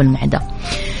الحموضة بالمعدة.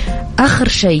 آخر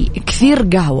شيء، كثير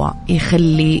قهوة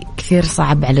يخلي كثير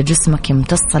صعب على جسمك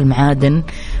يمتص المعادن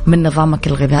من نظامك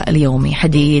الغذائي اليومي،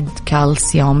 حديد،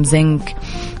 كالسيوم، زنك،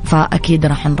 فأكيد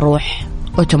راح نروح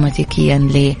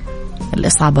أوتوماتيكيا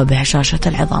للإصابة بهشاشة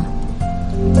العظام.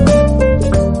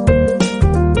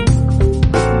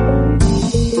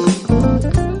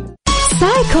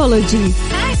 سايكولوجي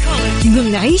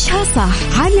ضمن عيشها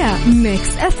صح على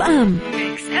ميكس اف ام.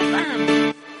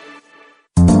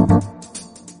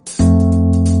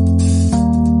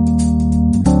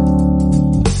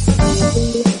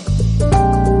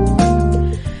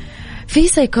 في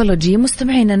سايكولوجي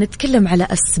مستمعينا نتكلم على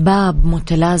أسباب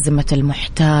متلازمة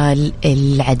المحتال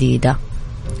العديدة.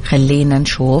 خلينا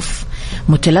نشوف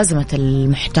متلازمة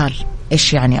المحتال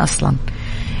إيش يعني أصلا.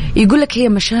 يقولك هي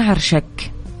مشاعر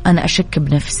شك، أنا أشك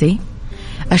بنفسي،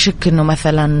 أشك أنه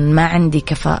مثلا ما عندي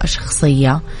كفاءة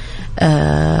شخصية،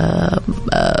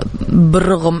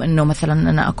 بالرغم أنه مثلا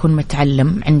أنا أكون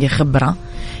متعلم، عندي خبرة،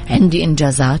 عندي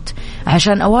إنجازات.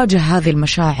 عشان أواجه هذه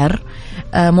المشاعر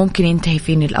ممكن ينتهي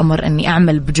فيني الأمر أني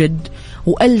أعمل بجد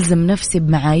وألزم نفسي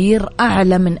بمعايير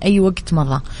أعلى من أي وقت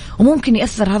مضى، وممكن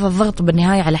يأثر هذا الضغط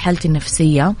بالنهاية على حالتي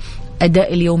النفسية،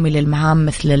 أداء اليومي للمهام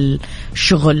مثل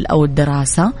الشغل أو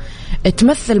الدراسة.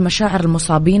 تمثل مشاعر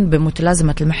المصابين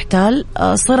بمتلازمة المحتال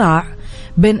صراع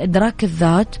بين إدراك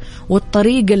الذات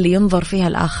والطريقة اللي ينظر فيها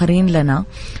الآخرين لنا،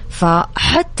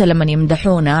 فحتى لما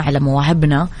يمدحونا على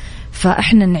مواهبنا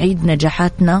فإحنا نعيد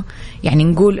نجاحاتنا، يعني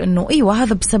نقول إنه أيوة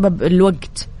هذا بسبب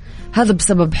الوقت، هذا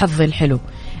بسبب حظي الحلو،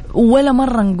 ولا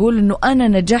مرة نقول إنه أنا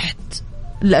نجحت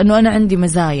لأنه أنا عندي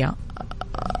مزايا،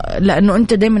 لأنه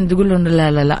أنت دايما تقول له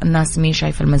لا لا لا الناس مين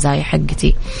شايفة المزايا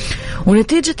حقتي.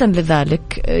 ونتيجة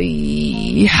لذلك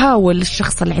يحاول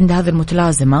الشخص اللي عنده هذه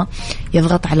المتلازمة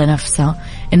يضغط على نفسه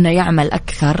إنه يعمل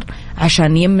أكثر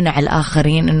عشان يمنع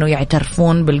الآخرين إنه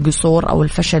يعترفون بالقصور أو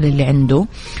الفشل اللي عنده،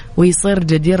 ويصير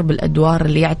جدير بالأدوار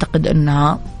اللي يعتقد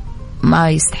إنها ما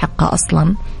يستحقها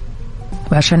أصلا،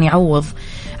 وعشان يعوض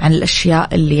عن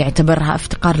الأشياء اللي يعتبرها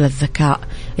افتقار للذكاء،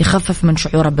 يخفف من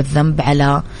شعوره بالذنب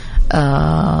على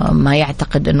ما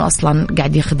يعتقد أنه أصلا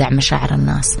قاعد يخدع مشاعر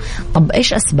الناس. طب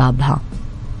إيش أسبابها؟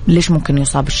 ليش ممكن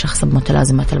يصاب الشخص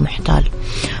بمتلازمة المحتال؟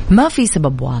 ما في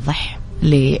سبب واضح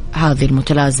لهذه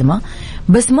المتلازمة،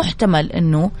 بس محتمل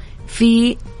أنه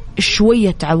في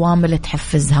شوية عوامل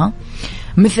تحفزها،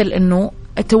 مثل أنه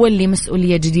تولي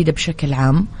مسؤولية جديدة بشكل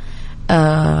عام.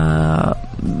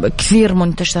 كثير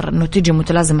منتشر أنه تيجي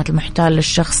متلازمة المحتال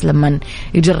للشخص لما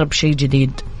يجرب شيء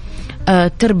جديد.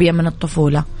 تربية من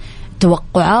الطفولة،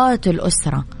 توقعات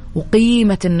الأسرة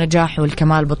وقيمة النجاح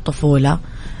والكمال بالطفولة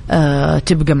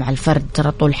تبقى مع الفرد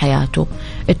ترى طول حياته.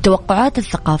 التوقعات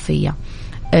الثقافية،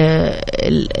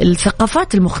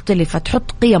 الثقافات المختلفة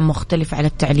تحط قيم مختلفة على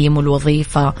التعليم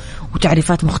والوظيفة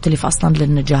وتعريفات مختلفة أصلا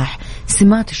للنجاح.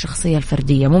 سمات الشخصية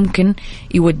الفردية ممكن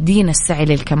يودينا السعي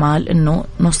للكمال أنه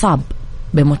نصاب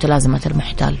بمتلازمة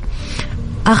المحتال.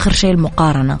 آخر شيء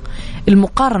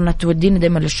المقارنة تودينا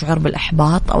دائما للشعور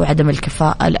بالإحباط أو عدم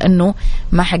الكفاءة، لأنه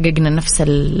ما حققنا نفس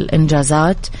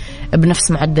الإنجازات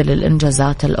بنفس معدل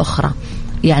الإنجازات الأخرى.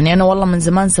 يعني أنا والله من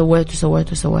زمان سويت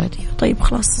طيب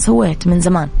خلاص سويت من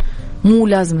زمان، مو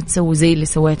لازم تسوي زي اللي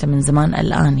سويته من زمان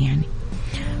الآن يعني.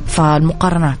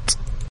 فالمقارنات